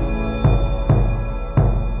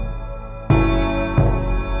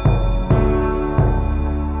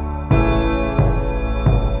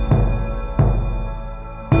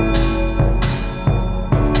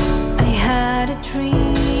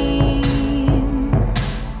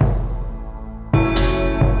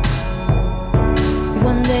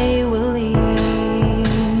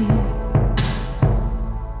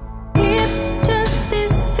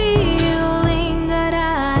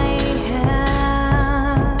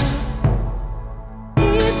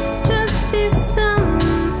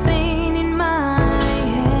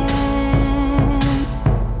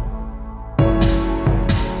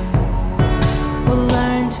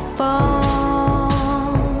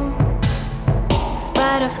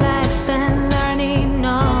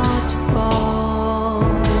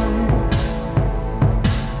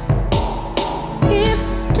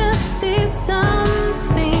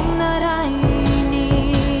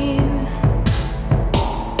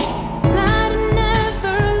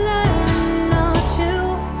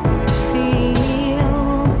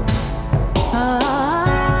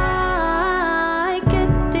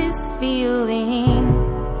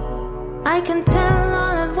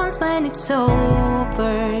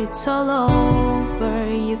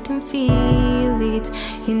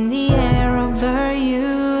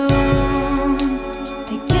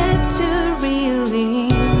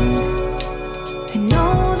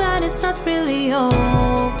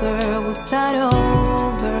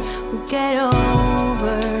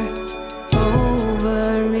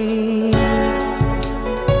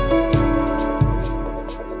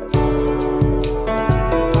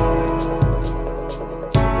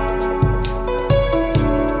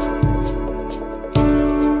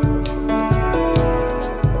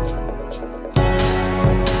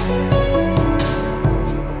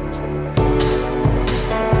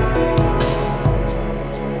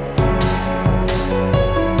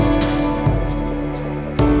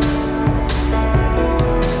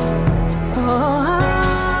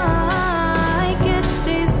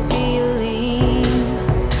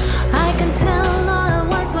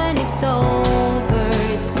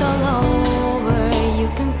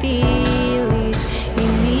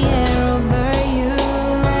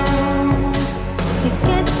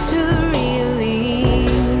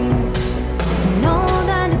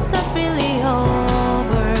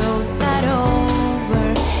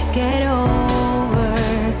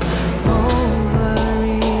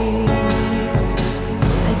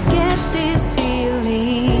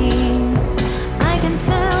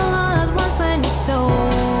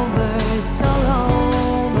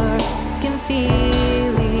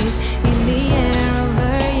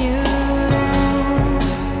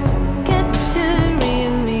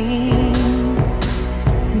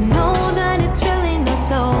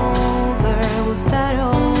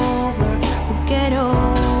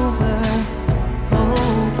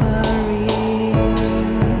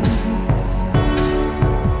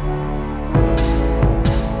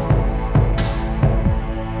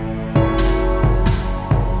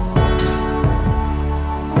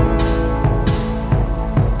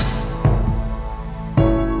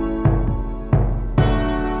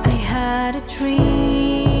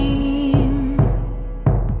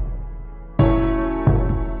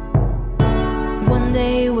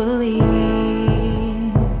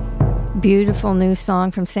 Beautiful new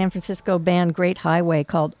song from San Francisco band Great Highway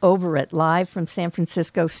called Over It, live from San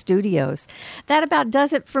Francisco studios. That about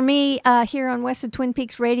does it for me here on West of Twin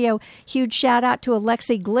Peaks Radio. Huge shout out to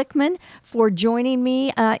Alexi Glickman for joining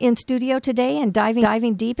me in studio today and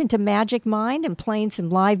diving deep into Magic Mind and playing some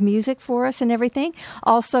live music for us and everything.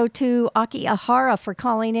 Also to Aki Ehara for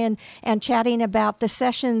calling in and chatting about the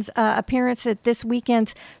Seshen's appearance at this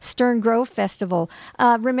weekend's Stern Grove Festival.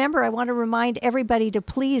 Remember, I want to remind everybody to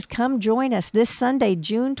please come join join us this Sunday,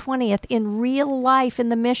 June 20th, in real life in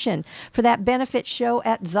the Mission for that benefit show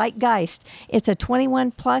at Zeitgeist. It's a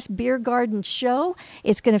 21-plus beer garden show.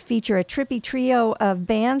 It's going to feature a trippy trio of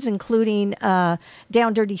bands, including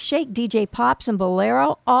Down Dirty Shake, DJ Pops, and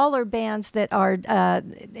Bolero. All are bands that are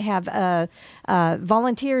have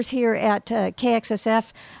volunteers here at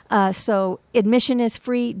KXSF. So admission is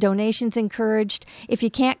free, donations encouraged. If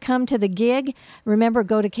you can't come to the gig, remember,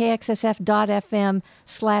 go to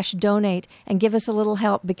kxsf.fm/donate and give us a little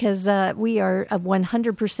help, because we are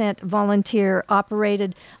 100% volunteer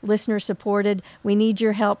operated, listener supported. We need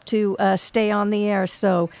your help to stay on the air.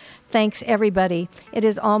 So thanks, everybody. It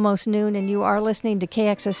is almost noon, and you are listening to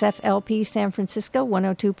KXSF LP San Francisco,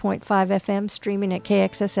 102.5 FM, streaming at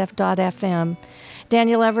kxsf.fm.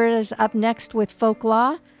 Daniel Everett is up next with Folk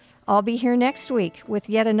Law. I'll be here next week with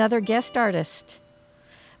yet another guest artist.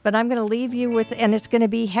 But I'm going to leave you with, and it's going to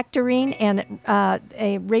be Hectorine and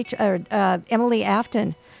Emily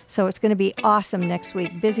Afton. So it's going to be awesome next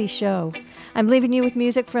week. Busy show. I'm leaving you with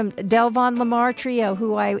music from Delvon Lamar Trio,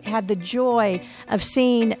 who I had the joy of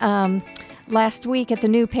seeing last week at the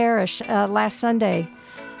New Parish last Sunday.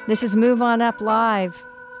 This is Move On Up Live.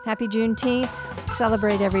 Happy Juneteenth.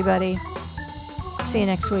 Celebrate, everybody. See you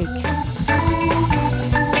next week.